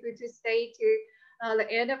you who to stay to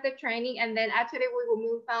the end of the training, and then actually we will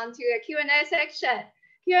move on to the Q&A section.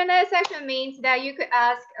 Q&A section means that you could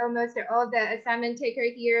ask almost all the assignment taker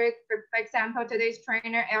here, for example, today's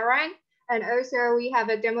trainer, Aaron, and also we have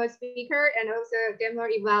a demo speaker and also a demo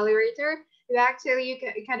evaluator. You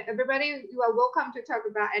can everybody, you are welcome to talk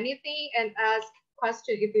about anything and ask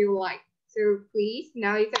questions if you like. So please,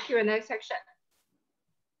 now it's a Q&A section.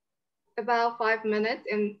 About 5 minutes,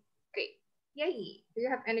 and okay, yay. Do you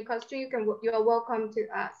have any question? You are welcome to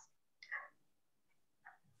ask.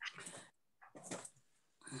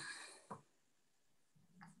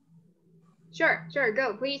 Sure,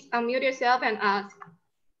 go. Please unmute yourself and ask.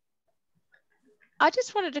 I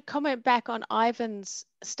just wanted to comment back on Ivan's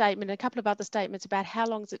statement, a couple of other statements about how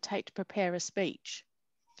long does it take to prepare a speech.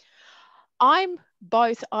 I'm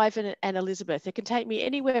both Ivan and Elizabeth. It can take me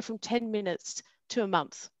anywhere from 10 minutes to a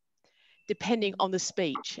month, depending on the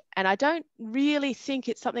speech. And I don't really think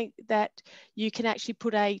it's something that you can actually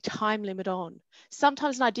put a time limit on.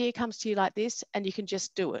 Sometimes an idea comes to you like this and you can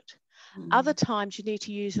just do it. Other times you need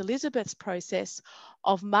to use Elizabeth's process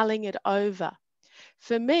of mulling it over.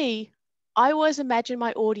 For me, I always imagine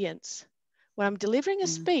my audience. When I'm delivering a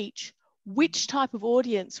speech, which type of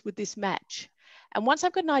audience would this match? And once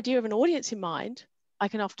I've got an idea of an audience in mind, I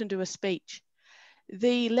can often do a speech.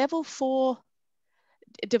 The level 4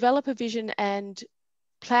 develop a vision and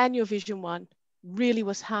plan your vision one really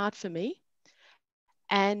was hard for me.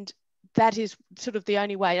 And that is sort of the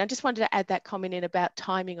only way. I just wanted to add that comment in about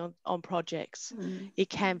timing on projects. It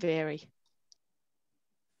can vary.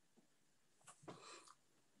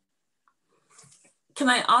 Can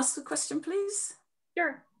I ask a question, please?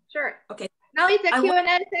 Sure, sure. Okay. Now it's a Q&A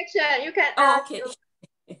section. You can ask. Okay.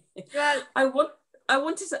 Well, I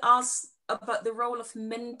wanted to ask about the role of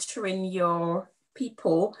mentoring your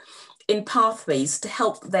people in Pathways to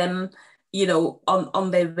help them, you know,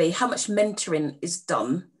 on their way. How much mentoring is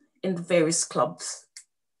done in the various clubs?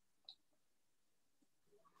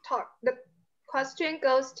 The question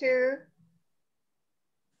goes to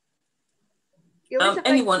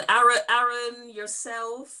anyone, Aaron,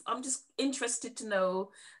 yourself. I'm just interested to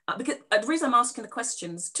know, because the reason I'm asking the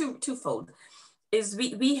questions twofold is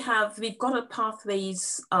we've got a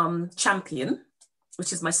Pathways champion,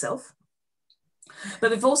 which is myself,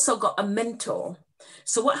 but we've also got a mentor.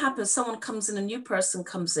 So what happens, someone comes in, a new person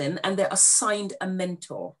comes in and they're assigned a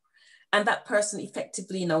mentor, and that person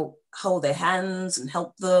effectively, you know, hold their hands and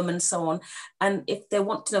help them and so on. And if they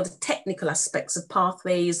want to know the technical aspects of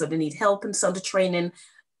Pathways or they need help and so on, the training,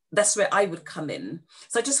 that's where I would come in.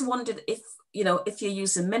 So I just wondered if, you know, if you're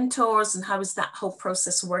using mentors and how is that whole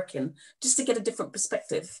process working, just to get a different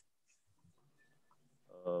perspective.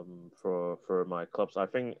 For my clubs, I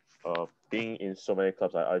think being in so many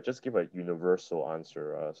clubs, I just give a universal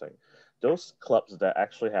answer. Saying those clubs that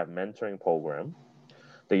actually have mentoring program,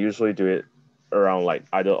 they usually do it around like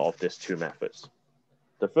either of these two methods.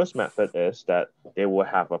 The first method is that they will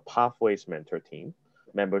have a Pathways mentor team,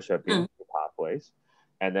 members who have been through Pathways,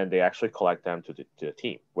 and then they actually collect them to the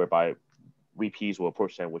team, whereby VPs will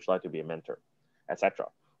approach them, would you like to be a mentor, etc.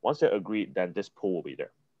 Once they agree, then this pool will be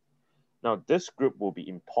there. Now, this group will be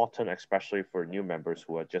important, especially for new members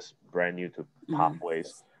who are just brand new to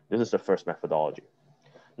Pathways. This is the first methodology.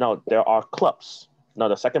 Now, there are clubs. Now,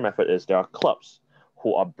 the second method is there are clubs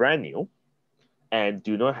who are brand new and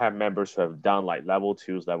do not have members who have done like level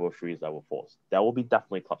 2s, level 3s, level 4s. There will be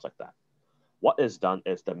definitely clubs like that. What is done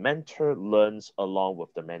is the mentor learns along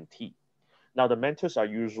with the mentee. Now, the mentors are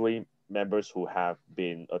usually members who have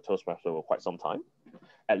been a Toastmaster for quite some time,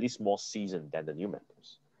 at least more seasoned than the new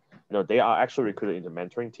members. You know, they are actually recruited in the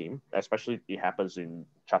mentoring team, especially it happens in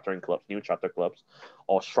chartering clubs, new charter clubs,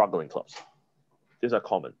 or struggling clubs. These are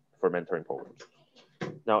common for mentoring programs.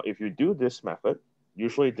 Now, if you do this method,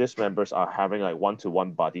 usually these members are having like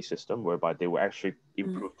one-to-one buddy system whereby they will actually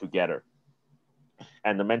improve together.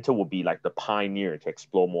 And the mentor will be like the pioneer to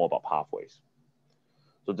explore more about Pathways.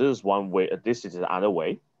 So this is one way, this is another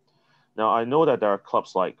way. Now, I know that there are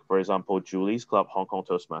clubs like, for example, Julie's club, Hong Kong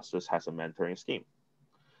Toastmasters, has a mentoring scheme.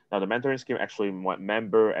 Now, the mentoring scheme actually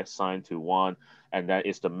member assigned to one, and that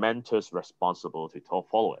is the mentor's responsibility to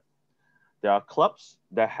follow it. There are clubs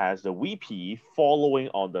that has the VP following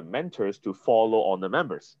on the mentors to follow on the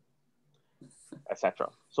members, etc.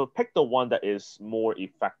 So pick the one that is more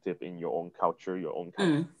effective in your own culture, your own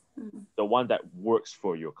country, the one that works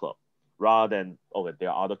for your club, rather than, okay, there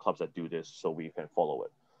are other clubs that do this, so we can follow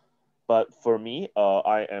it. But for me,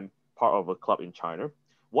 I am part of a club in China.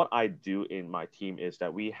 What I do in my team is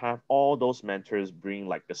that we have all those mentors bring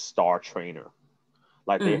like the star trainer.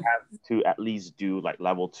 Like they have to at least do like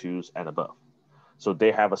level 2s and above. So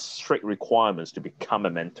they have a strict requirements to become a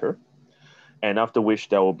mentor. And after which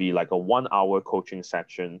there will be like a 1-hour coaching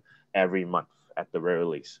session every month at the very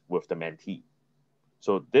least with the mentee.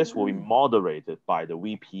 So this will be moderated by the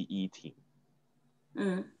VPE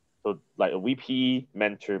team. So like a VPE,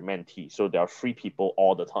 mentor, mentee. So there are 3 people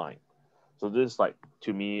all the time. So this is like,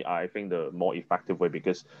 to me, I think the more effective way,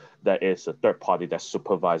 because there is a third party that's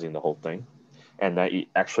supervising the whole thing. And then it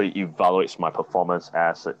actually evaluates my performance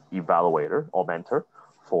as an evaluator or mentor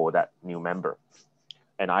for that new member.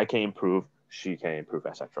 And I can improve, she can improve,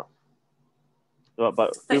 etc.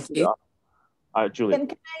 But feel free to Julie.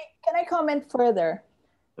 Can I comment further?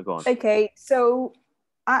 Go on. Okay, so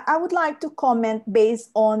I would like to comment based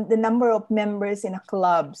on the number of members in a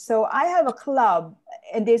club. So I have a club,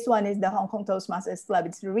 and this one is the Hong Kong Toastmasters Club.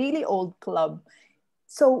 It's a really old club.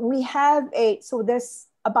 So we have so there's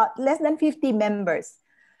about less than 50 members.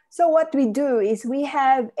 So what we do is we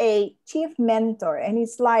have a chief mentor, and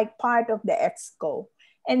it's like part of the exco.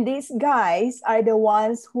 And these guys are the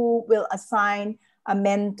ones who will assign a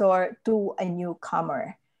mentor to a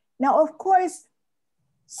newcomer. Now, of course,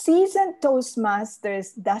 seasoned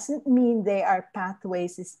Toastmasters doesn't mean they are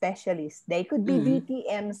Pathways specialists. They could be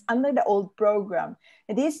VTMs under the old program.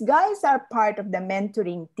 And these guys are part of the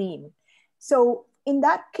mentoring team. So in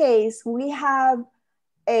that case, we have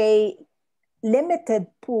a limited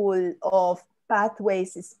pool of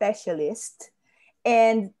Pathways specialists.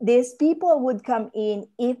 And these people would come in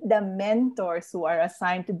if the mentors who are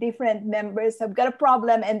assigned to different members have got a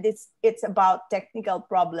problem, and it's about technical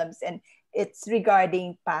problems and it's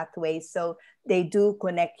regarding pathways. So they do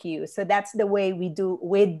connect you. So that's the way we do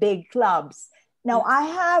with big clubs. Now I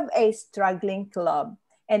have a struggling club,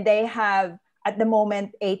 and they have at the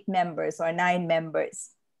moment 8 members or 9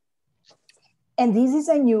 members. And this is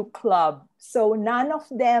a new club. So none of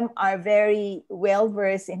them are very well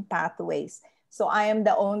versed in pathways. So I am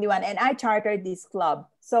the only one, and I chartered this club.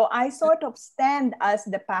 So I sort of stand as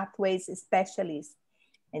the pathways specialist.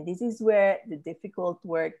 And this is where the difficult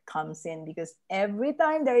work comes in, because every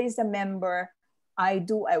time there is a member, I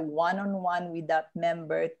do a one-on-one with that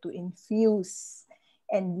member to infuse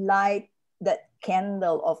and light that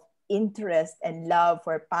candle of interest and love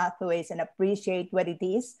for pathways and appreciate what it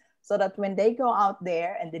is, so that when they go out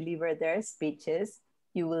there and deliver their speeches,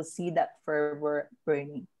 you will see that fervor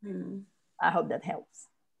burning. I hope that helps.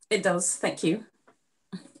 It does, thank you.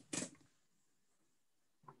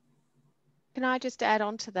 Can I just add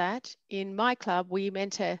on to that? In my club, we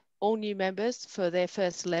mentor all new members for their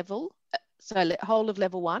first level, so whole of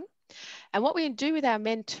level 1. And what we do with our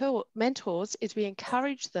mentors is we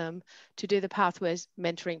encourage them to do the Pathways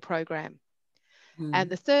mentoring program. And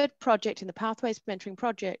the third project in the Pathways mentoring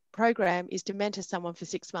program is to mentor someone for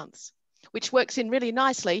 6 months, which works in really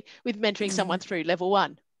nicely with mentoring someone through level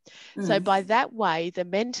 1. So by that way, the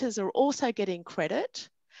mentors are also getting credit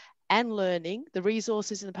and learning. The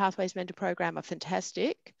resources in the Pathways Mentor Program are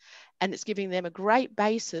fantastic, and it's giving them a great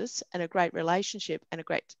basis and a great relationship and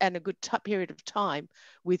a good period of time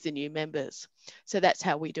with the new members. So that's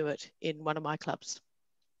how we do it in one of my clubs.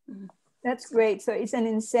 That's great. So it's an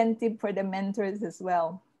incentive for the mentors as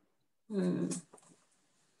well.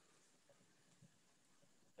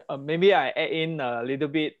 Maybe I add in a little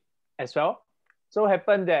bit as well. So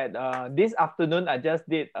happened that this afternoon I just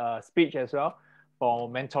did a speech as well for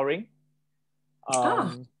mentoring.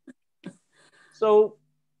 So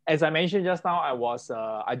as I mentioned just now,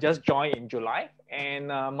 I just joined in July, and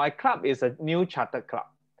my club is a new charter club.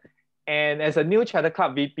 And as a new charter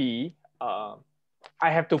club VP, I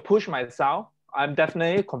have to push myself. I'm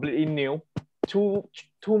definitely completely new. Two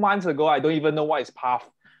months ago, I don't even know what is path.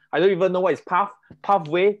 I don't even know what is path.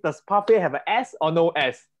 Pathway. Does pathway have an S or no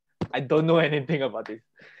S? I don't know anything about this.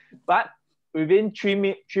 But within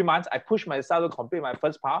 3 months, I pushed myself to complete my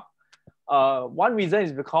first path. One reason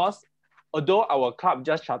is because although our club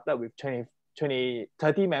just chartered with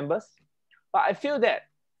 30 members, but I feel that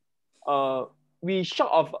we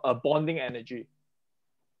short of a bonding energy.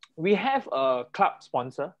 We have a club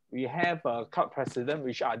sponsor, we have a club president,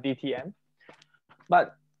 which are DTM,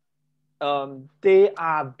 but they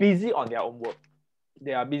are busy on their own work.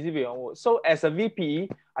 They are busy with their own work. So as a VP,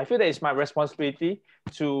 I feel that it's my responsibility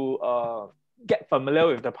to get familiar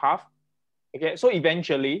with the path. Okay, so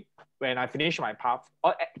eventually, when I finish my path,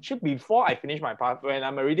 or actually before I finish my path, when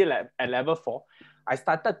I'm already at level 4, I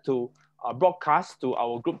started to broadcast to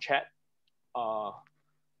our group chat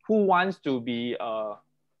who wants to be,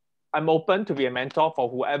 I'm open to be a mentor for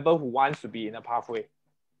whoever who wants to be in a pathway,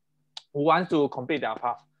 who wants to complete their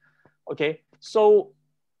path. Okay, so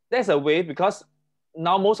there's a way, because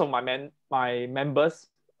now most of my members,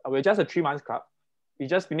 we're just a 3-month club. We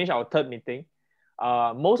just finished our 3rd meeting.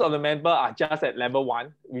 Most of the members are just at level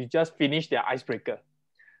 1. We just finished their icebreaker.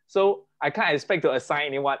 So I can't expect to assign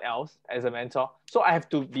anyone else as a mentor. So I have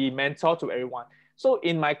to be mentor to everyone. So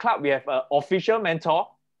in my club, we have an official mentor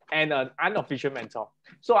and an unofficial mentor.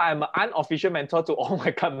 So I'm an unofficial mentor to all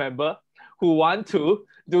my club members who want to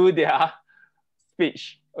do their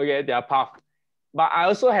speech, okay, their path. But I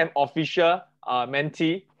also have official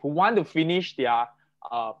mentee who want to finish their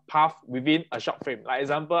path within a short frame. Like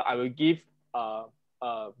example, I will give a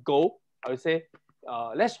goal. I would say,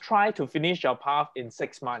 let's try to finish your path in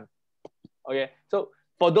 6 months. Okay, so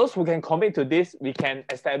for those who can commit to this, we can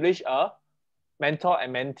establish a mentor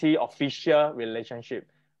and mentee official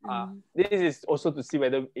relationship. This is also to see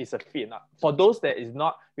whether it's a fit or not. For those that is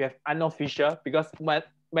not, we have unofficial, because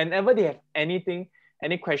whenever they have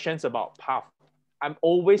any questions about path, I'm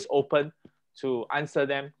always open to answer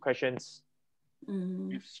them questions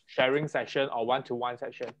with sharing session or one-to-one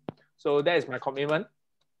session. So that is my commitment.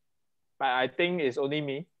 But I think it's only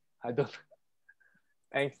me. I don't.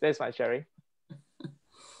 Thanks. That's my sharing.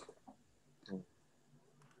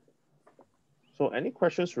 So any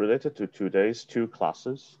questions related to today's two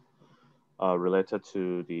classes, related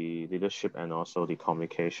to the leadership and also the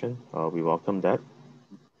communication? We welcome that.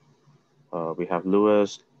 We have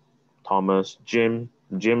Lewis, Thomas, Jim.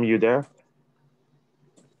 Jim, you there?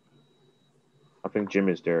 I think Jim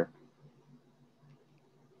is there.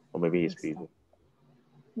 Or maybe he's busy.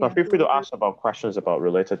 But feel free to ask about questions about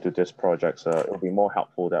related to this project. It'll be more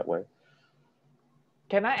helpful that way.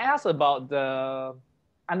 Can I ask about the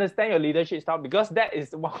understand your leadership style? Because that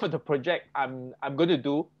is one of the project I'm going to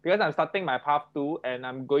do, because I'm starting my path 2 and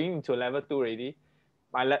I'm going into level 2 already,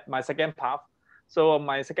 my second path. So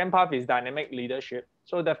my second path is dynamic leadership.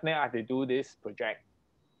 So definitely I have to do this project.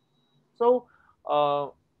 So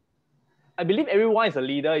I believe everyone is a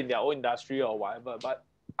leader in their own industry or whatever, but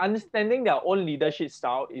understanding their own leadership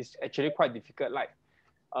style is actually quite difficult. Like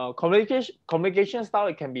communication style,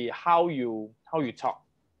 it can be how you talk,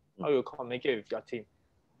 how you communicate with your team.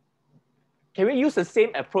 Can we use the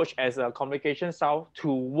same approach as a communication style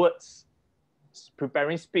towards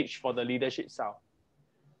preparing speech for the leadership style?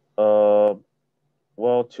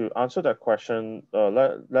 Well, to answer that question,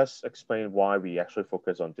 let's explain why we actually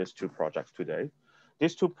focus on these two projects today.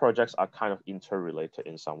 These two projects are kind of interrelated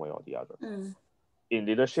in some way or the other. In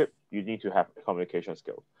leadership, you need to have communication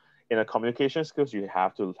skills. In a communication skills, you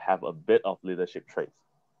have to have a bit of leadership traits.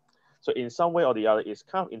 So in some way or the other, it's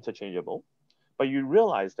kind of interchangeable. But you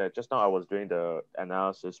realize that just now I was doing the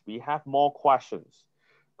analysis, we have more questions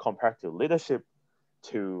compared to leadership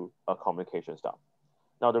to a communication style.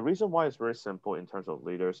 Now, the reason why it's very simple in terms of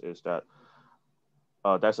leaders is that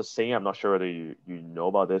there's a saying, I'm not sure whether you know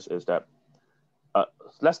about this, is that,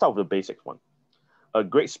 let's start with the basic one. A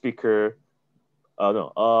great speaker,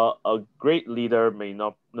 a great leader may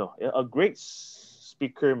not, a great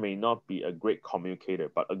speaker may not be a great communicator,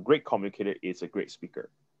 but a great communicator is a great speaker.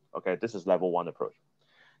 Okay, this is level 1 approach.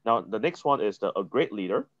 Now, the next one is a great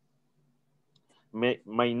leader may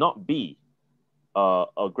not be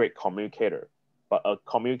a great communicator, but a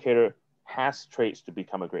communicator has traits to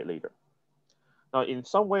become a great leader. Now, in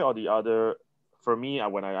some way or the other, for me,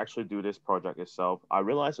 when I actually do this project itself, I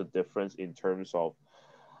realize a difference in terms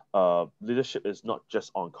of leadership is not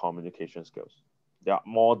just on communication skills. There are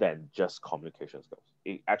more than just communication skills.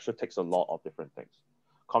 It actually takes a lot of different things.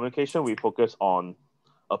 Communication, we focus on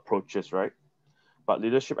approaches, right? But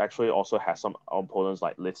leadership actually also has some components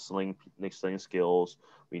like listening skills.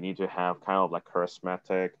 We need to have kind of like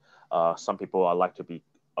charismatic. Some people are like to be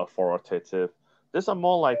authoritative. These are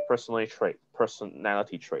more like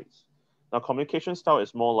personality traits. Now, communication style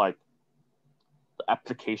is more like the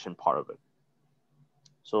application part of it.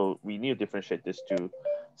 So we need to differentiate these two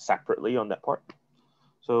separately on that part.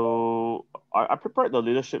 So I prepared the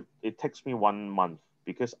leadership. It takes me 1 month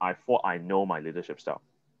because I thought I know my leadership style.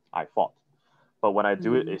 I thought. But when I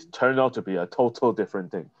do it, it turned out to be a total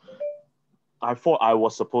different thing. I thought I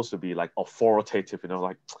was supposed to be like authoritative,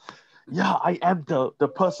 like, yeah, I am the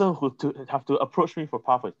person who have to approach me for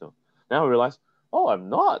Pathways. Then I realized, oh, I'm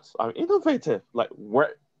not. I'm innovative. Like,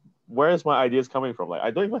 where is my ideas coming from? Like,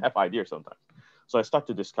 I don't even have ideas sometimes. So I start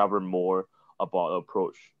to discover more about the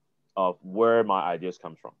approach of where my ideas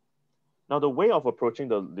come from. Now, the way of approaching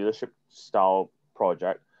the leadership style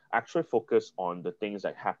project actually focus on the things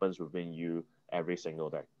that happens within you every single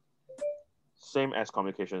day. Same as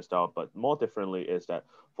communication style, but more differently is that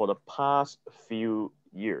for the past few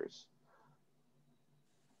years,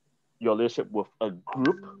 your leadership with a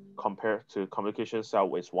group compared to communication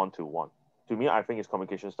style is 1-to-1. To me, I think it's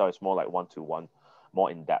communication style is more like 1-to-1,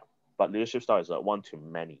 more in depth. But leadership style is like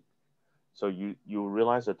 1-to-many. So you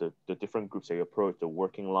realize that the different groups that you approach, the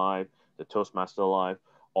working life, the Toastmaster life,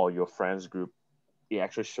 or your friends group, it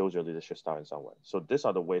actually shows your leadership style in some way. So these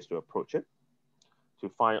are the ways to approach it, to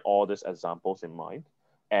find all these examples in mind,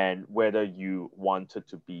 and whether you wanted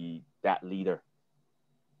to be that leader.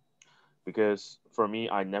 Because for me,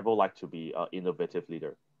 I never like to be an innovative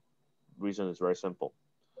leader. Reason is very simple.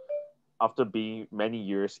 After being many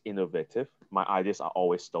years innovative, my ideas are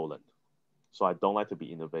always stolen. So I don't like to be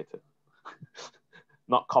innovative.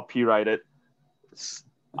 Not copyrighted.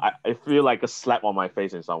 I feel like a slap on my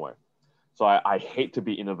face in some way. So I hate to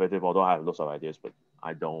be innovative, although I have lots of ideas, but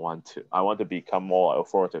I don't want to. I want to become more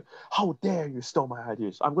authoritative. How dare you steal my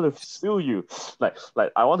ideas? I'm going to sue you. Like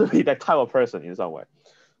I want to be that type of person in some way.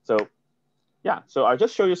 So yeah, so I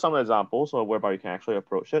just show you some examples of whereby you can actually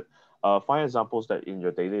approach it. Find examples that in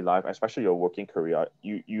your daily life, especially your working career,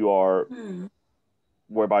 you are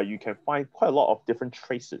whereby you can find quite a lot of different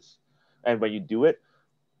traces. And when you do it,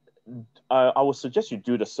 I would suggest you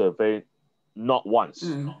do the survey not once,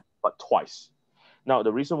 but twice. Now,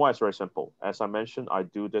 the reason why is very simple. As I mentioned, I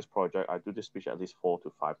do this project, I do this speech at least 4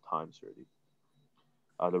 to 5 times already.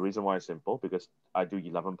 The reason why is simple, because I do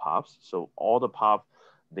 11 paths. So all the paths,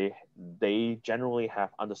 they generally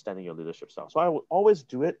have understanding your leadership style. So I would always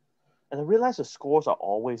do it. And I realize the scores are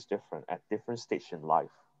always different at different stages in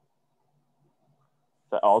life.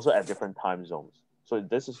 But also at different time zones. So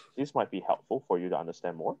this might be helpful for you to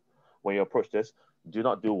understand more. When you approach this, do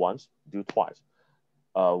not do once, do twice.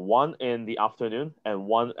 One in the afternoon and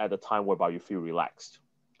one at the time whereby you feel relaxed.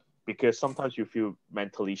 Because sometimes you feel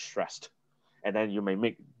mentally stressed. And then you may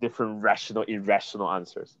make different rational, irrational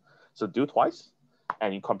answers. So do twice,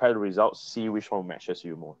 and you compare the results, see which one matches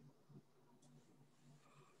you more.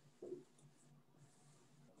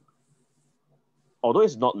 Although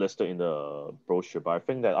it's not listed in the brochure, but I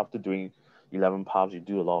think that after doing 11 paths, you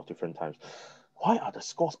do a lot of different times. Why are the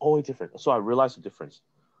scores always different? So I realized the difference.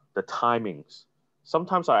 The timings.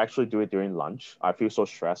 Sometimes I actually do it during lunch. I feel so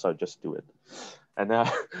stressed, I just do it. And then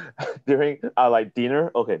during like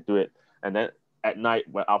dinner, okay, do it. And then at night,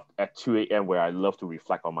 at 2 a.m., where I love to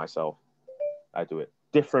reflect on myself, I do it.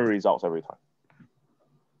 Different results every time.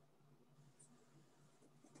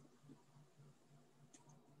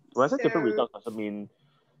 When I say different results, doesn't mean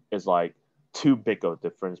it's like too big of a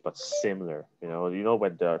difference, but similar. You know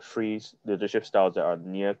when the 3 leadership styles that are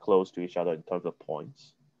near close to each other in terms of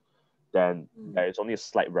points, then there is only a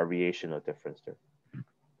slight variation of difference there.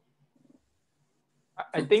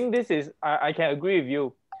 I think this is, I can agree with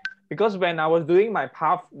you, because when I was doing my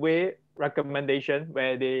pathway recommendation,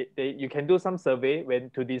 where you can do some survey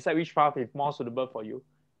to decide which path is more suitable for you,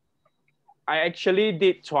 I actually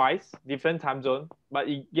did twice, different time zone, but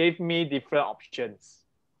it gave me different options.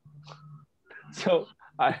 So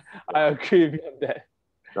I agree with you on that.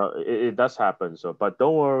 No, it does happen. So, but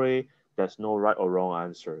don't worry, there's no right or wrong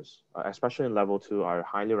answers. Especially in level 2, I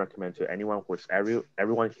highly recommend to anyone who's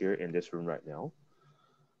everyone here in this room right now,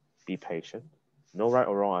 be patient. No right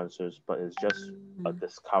or wrong answers, but it's just a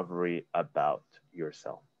discovery about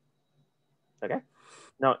yourself. Okay?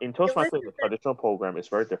 Now, in Toastmasters, the traditional program is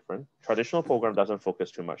very different. Traditional program doesn't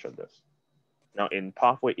focus too much on this. Now, in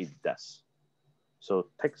Pathway, it does. So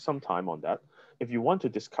take some time on that. If you want to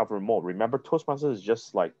discover more, remember Toastmasters is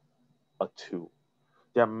just like a tool.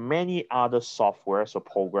 There are many other softwares or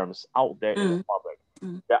programs out there in the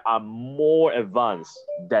public that are more advanced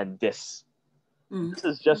than this. This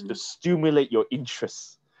is just to stimulate your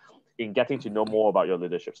interest in getting to know more about your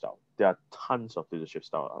leadership style. There are tons of leadership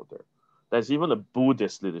style out there. There's even a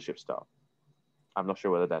Buddhist leadership style. I'm not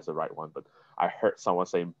sure whether that's the right one, but I heard someone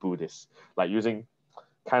saying Buddhist, like using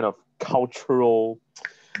kind of cultural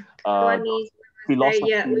philosophy.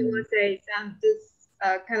 We would say this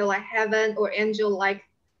kind of like heaven or angel-like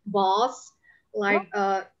boss, like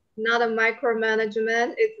not a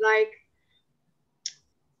micromanagement. It's like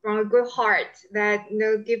from a good heart that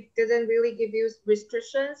doesn't really give you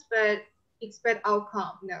restrictions, but expect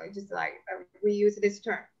outcome. No, it's just like we use this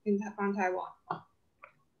term from Taiwan.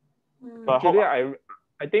 Actually,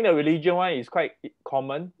 I think the religion one is quite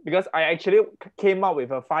common, because I actually came up with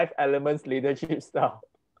a 5 elements leadership style.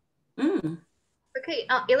 Okay,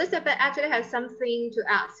 Elizabeth actually has something to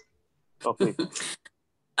ask. Okay.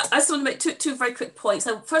 I just want to make two very quick points.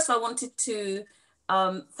 So first of all, I wanted to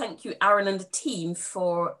thank you, Aaron and the team,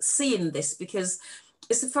 for seeing this, because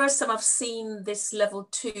it's the first time I've seen this level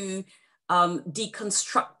 2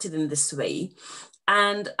 deconstructed in this way.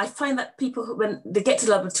 And I find that people, when they get to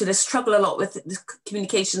level 2, they struggle a lot with the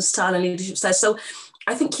communication style and leadership style. So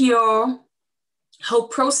I think your whole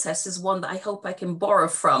process is one that I hope I can borrow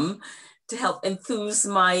from to help enthuse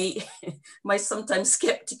my sometimes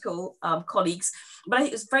skeptical colleagues. But I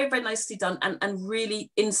think it's very, very nicely done and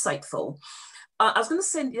really insightful. I was going to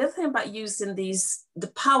say the other thing about using the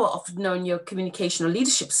power of knowing your communication or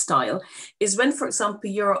leadership style is when, for example,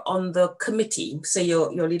 you're on the committee, say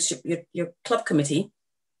your leadership, your club committee.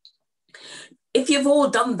 If you've all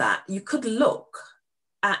done that, you could look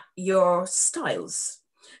at your styles.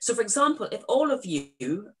 So, for example, if all of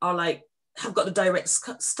you are have got a direct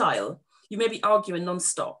style, you may be arguing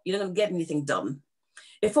nonstop. You're not going to get anything done.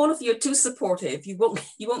 If all of you are too supportive, you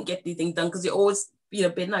won't get anything done, because you're always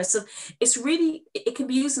being nice. So it's really, it can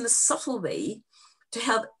be used in a subtle way to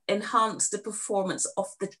help enhance the performance of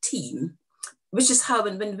the team, which is how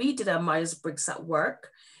when we did our Myers-Briggs at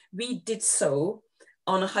work, we did so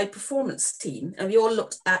on a high performance team, and we all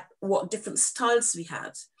looked at what different styles we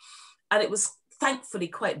had. And it was thankfully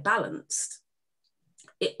quite balanced.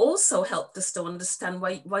 It also helped us to understand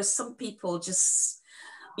why some people just,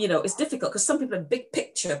 you know, it's difficult because some people are big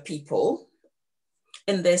picture people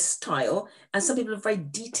in their style, and some people are very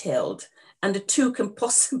detailed, and the two can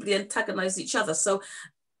possibly antagonize each other. So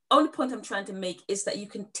only point I'm trying to make is that you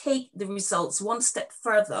can take the results one step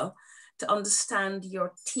further to understand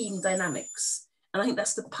your team dynamics. And I think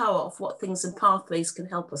that's the power of what Things in Pathways can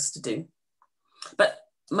help us to do. But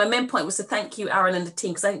my main point was to thank you, Aaron, and the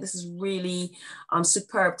team, because I think this is really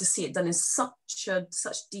superb to see it done in such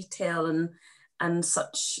detail and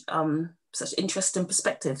such interest and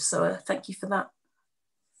perspective. So thank you for that.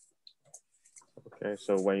 Okay,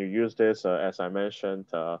 so when you use this, as I mentioned,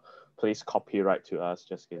 please copyright to us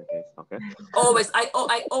just in case. Okay. Always, I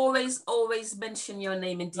always mention your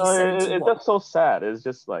name in D71. It's just so sad. It's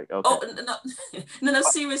just like, okay. Oh no,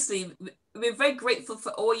 seriously. We're very grateful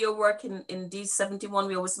for all your work in D71.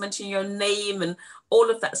 We always mention your name and all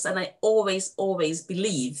of that. And I always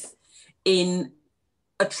believe in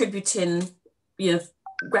attributing, you know,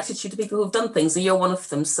 gratitude to people who've done things, and you're one of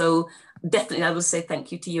them. So definitely I will say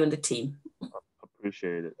thank you to you and the team.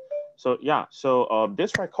 Appreciate it. So yeah, so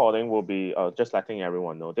this recording will be, just letting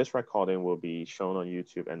everyone know, this recording will be shown on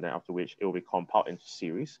YouTube, and then after which it will be compiled into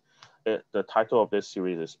series. The title of this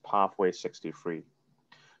series is Pathways63.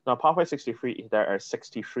 Now, Pathways63, there are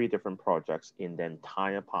 63 different projects in the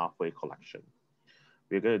entire Pathway collection.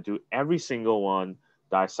 We're going to do every single one,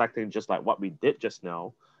 dissecting just like what we did just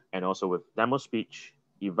now, and also with demo speech,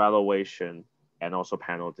 evaluation, and also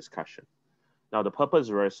panel discussion. Now, the purpose is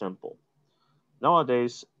very simple.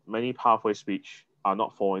 Nowadays, many pathway speech are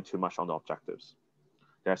not following too much on the objectives.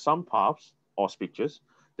 There are some paths or speeches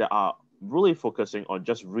that are really focusing on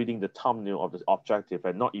just reading the thumbnail of the objective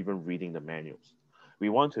and not even reading the manuals. We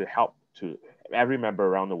want to help to every member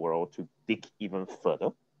around the world to dig even further,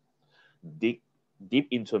 dig deep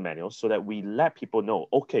into manuals, so that we let people know,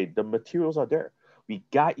 okay, the materials are there. We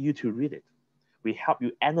guide you to read it. We help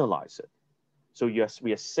you analyze it. So yes,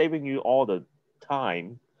 we are saving you all the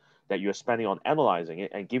time that you're spending on analyzing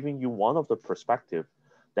it and giving you one of the perspective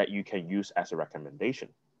that you can use as a recommendation.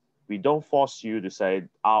 We don't force you to say,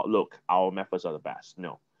 oh, look, our methods are the best.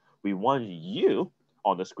 No, we want you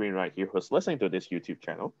on the screen right here who's listening to this YouTube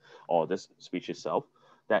channel or this speech itself,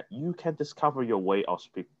 that you can discover your way of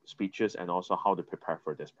speeches and also how to prepare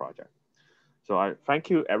for this project. So I thank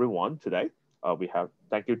you everyone today.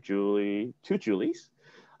 Thank you, Julie, two Julies.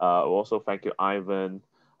 Also thank you, Ivan,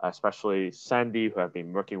 especially Sandy, who have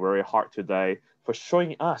been working very hard today for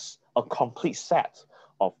showing us a complete set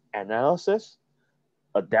of analysis,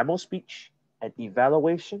 a demo speech, an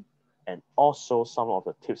evaluation, and also some of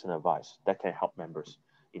the tips and advice that can help members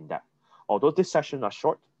in depth. Although this session are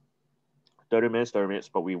short, 30 minutes,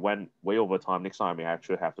 but we went way over time. Next time we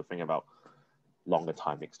actually have to think about longer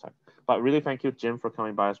time next time. But really thank you, Jim, for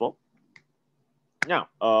coming by as well. Now,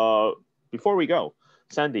 before we go,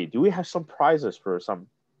 Sandy, do we have some prizes for some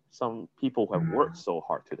people who have worked so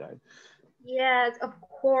hard today? Yes, of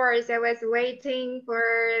course. I was waiting for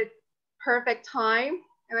perfect time.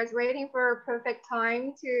 I was waiting for a perfect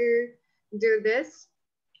time to do this.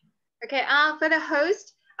 Okay, for the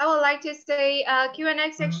host, I would like to say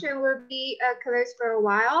Q&A section will be closed for a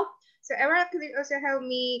while. So everyone, could you also help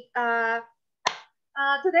me?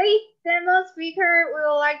 Today, demo speaker, we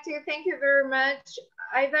would like to thank you very much,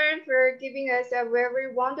 Ivan, for giving us a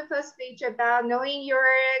very wonderful speech about knowing your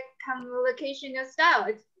communication style.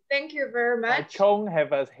 Thank you very much. Chong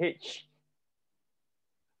have a H.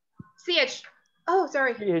 CH. Oh,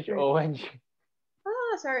 sorry. CHONG.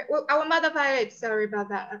 Oh, sorry. Well, our mother pilot. Sorry about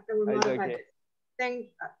that. Our mother pilot.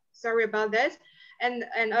 Sorry about this. And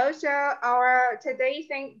also our today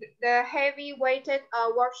the heavy weighted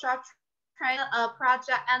workshop trainer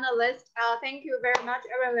project analyst. Thank you very much,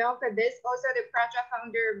 Aaron Leung, for this. Also the project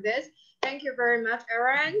founder of this. Thank you very much,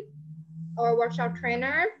 Aaron, our workshop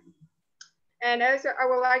trainer. And also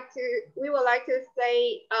we would like to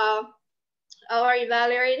say our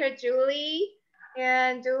evaluator, Julie.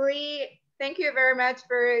 And Julie, thank you very much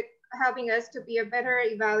for helping us to be a better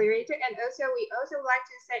evaluator. And also, we also like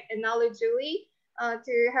to say acknowledge Julie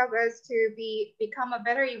to help us to become a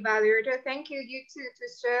better evaluator. Thank you, you two, to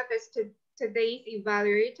serve as today's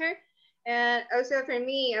evaluator. And also for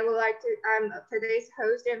me, I would like to, I'm today's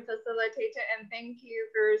host and facilitator, and thank you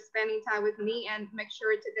for spending time with me and make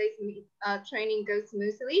sure today's training goes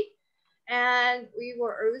smoothly. And we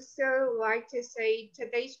would also like to say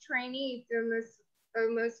today's training is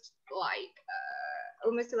almost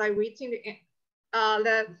like reaching the end,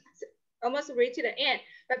 almost reaching the end.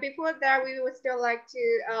 But before that, we would still like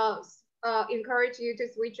to encourage you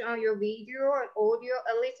to switch on your video and audio.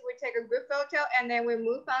 At least we take a good photo and then we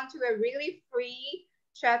move on to a really free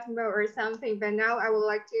chat mode or something. But now I would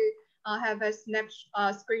like to have a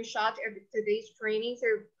screenshot of today's training. So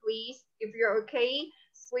please, if you're okay,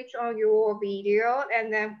 switch on your video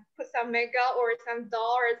and then put some makeup or some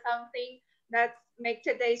doll or something that make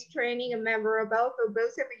today's training memorable for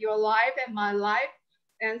both of your life and my life.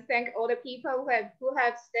 And thank all the people who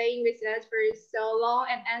have stayed with us for so long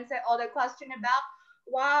and answered all the questions about,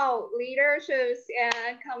 wow, leaderships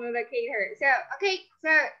and communicators. So, okay,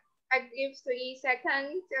 so I give 3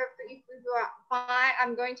 seconds. So if you are fine,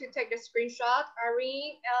 I'm going to take the screenshot.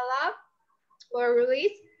 Irene, Ella, or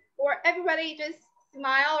release, or everybody just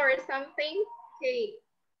smile or something. Okay.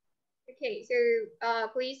 Okay, so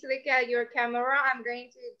please look at your camera. I'm going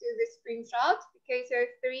to do the screenshot. Okay, so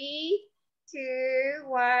 3, 2,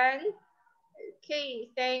 1. Okay,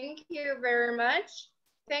 thank you very much.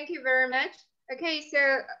 Thank you very much. Okay,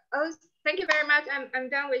 so thank you very much. I'm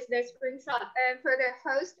done with the screenshot. And for the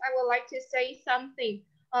host, I would like to say something.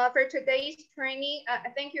 For today's training,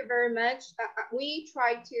 thank you very much. We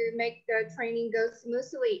try to make the training go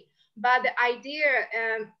smoothly, but the idea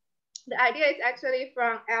is actually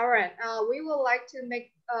from Aaron. We would like to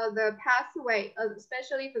make the pathway,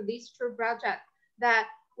 especially for these 2 projects, that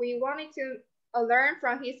we wanted to learn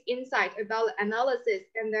from his insight about analysis,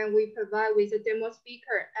 and then we provide with a demo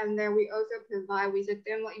speaker, and then we also provide with a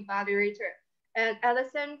demo evaluator. And at the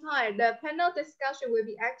same time, the panel discussion will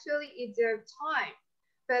be actually in the time,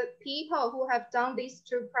 but people who have done these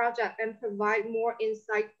 2 projects and provide more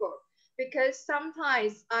insightful, because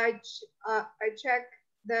sometimes I check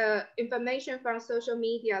the information from social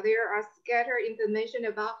media. There are scattered information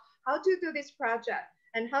about how to do this project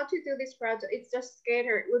and how to do this project. It's just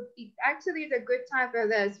scattered. It actually is a good time for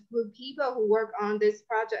this with people who work on this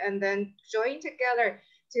project and then join together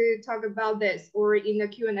to talk about this or in the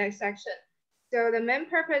Q&A section. So the main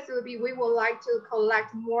purpose will be we would like to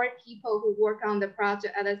collect more people who work on the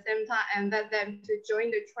project at the same time and let them to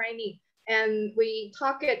join the training. And we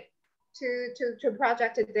talk it to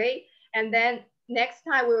project today, and then next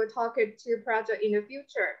time we will talk it to project in the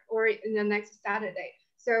future or in the next Saturday.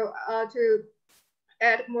 So to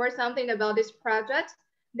add more something about this project,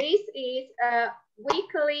 this is a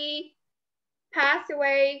weekly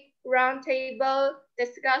pathway roundtable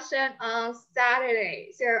discussion on Saturday.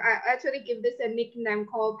 So I actually give this a nickname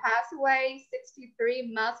called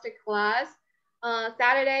Pathways63 Masterclass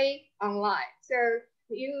Saturday online. So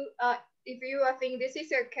if you think this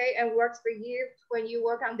is okay and works for you when you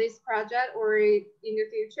work on this project or in the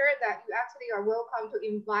future, that you actually are welcome to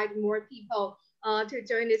invite more people to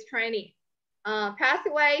join this training.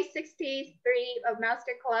 Pathway 63 of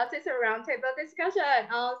master classes a roundtable discussion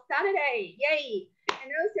on Saturday. Yay!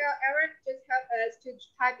 And also, Aaron just helped us to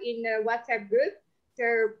type in the WhatsApp group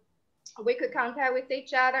so we could contact with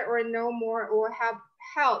each other or know more or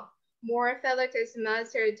help more fellow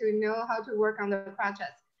Toastmasters to know how to work on the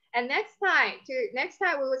project. And next time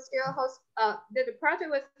we will still host the project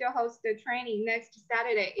will still host the training next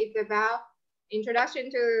Saturday. It's about introduction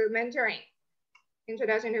to mentoring,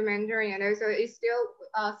 and also it's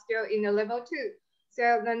still in the level 2.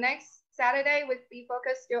 So the next Saturday will be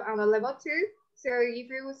focused still on the level 2. So if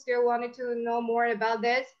you still wanted to know more about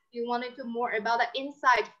this, you wanted to more about the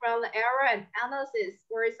insight from the error analysis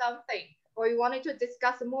or something, or you wanted to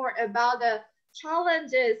discuss more about the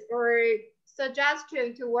challenges or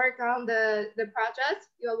suggestion to work on the project,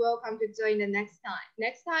 you're welcome to join the next time.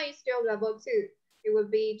 Next time is still level 2. It will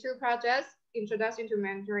be 2 projects, introduction to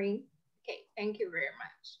mentoring. Okay, thank you very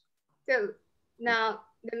much. So now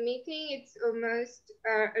the meeting is almost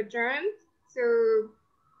adjourned. So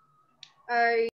I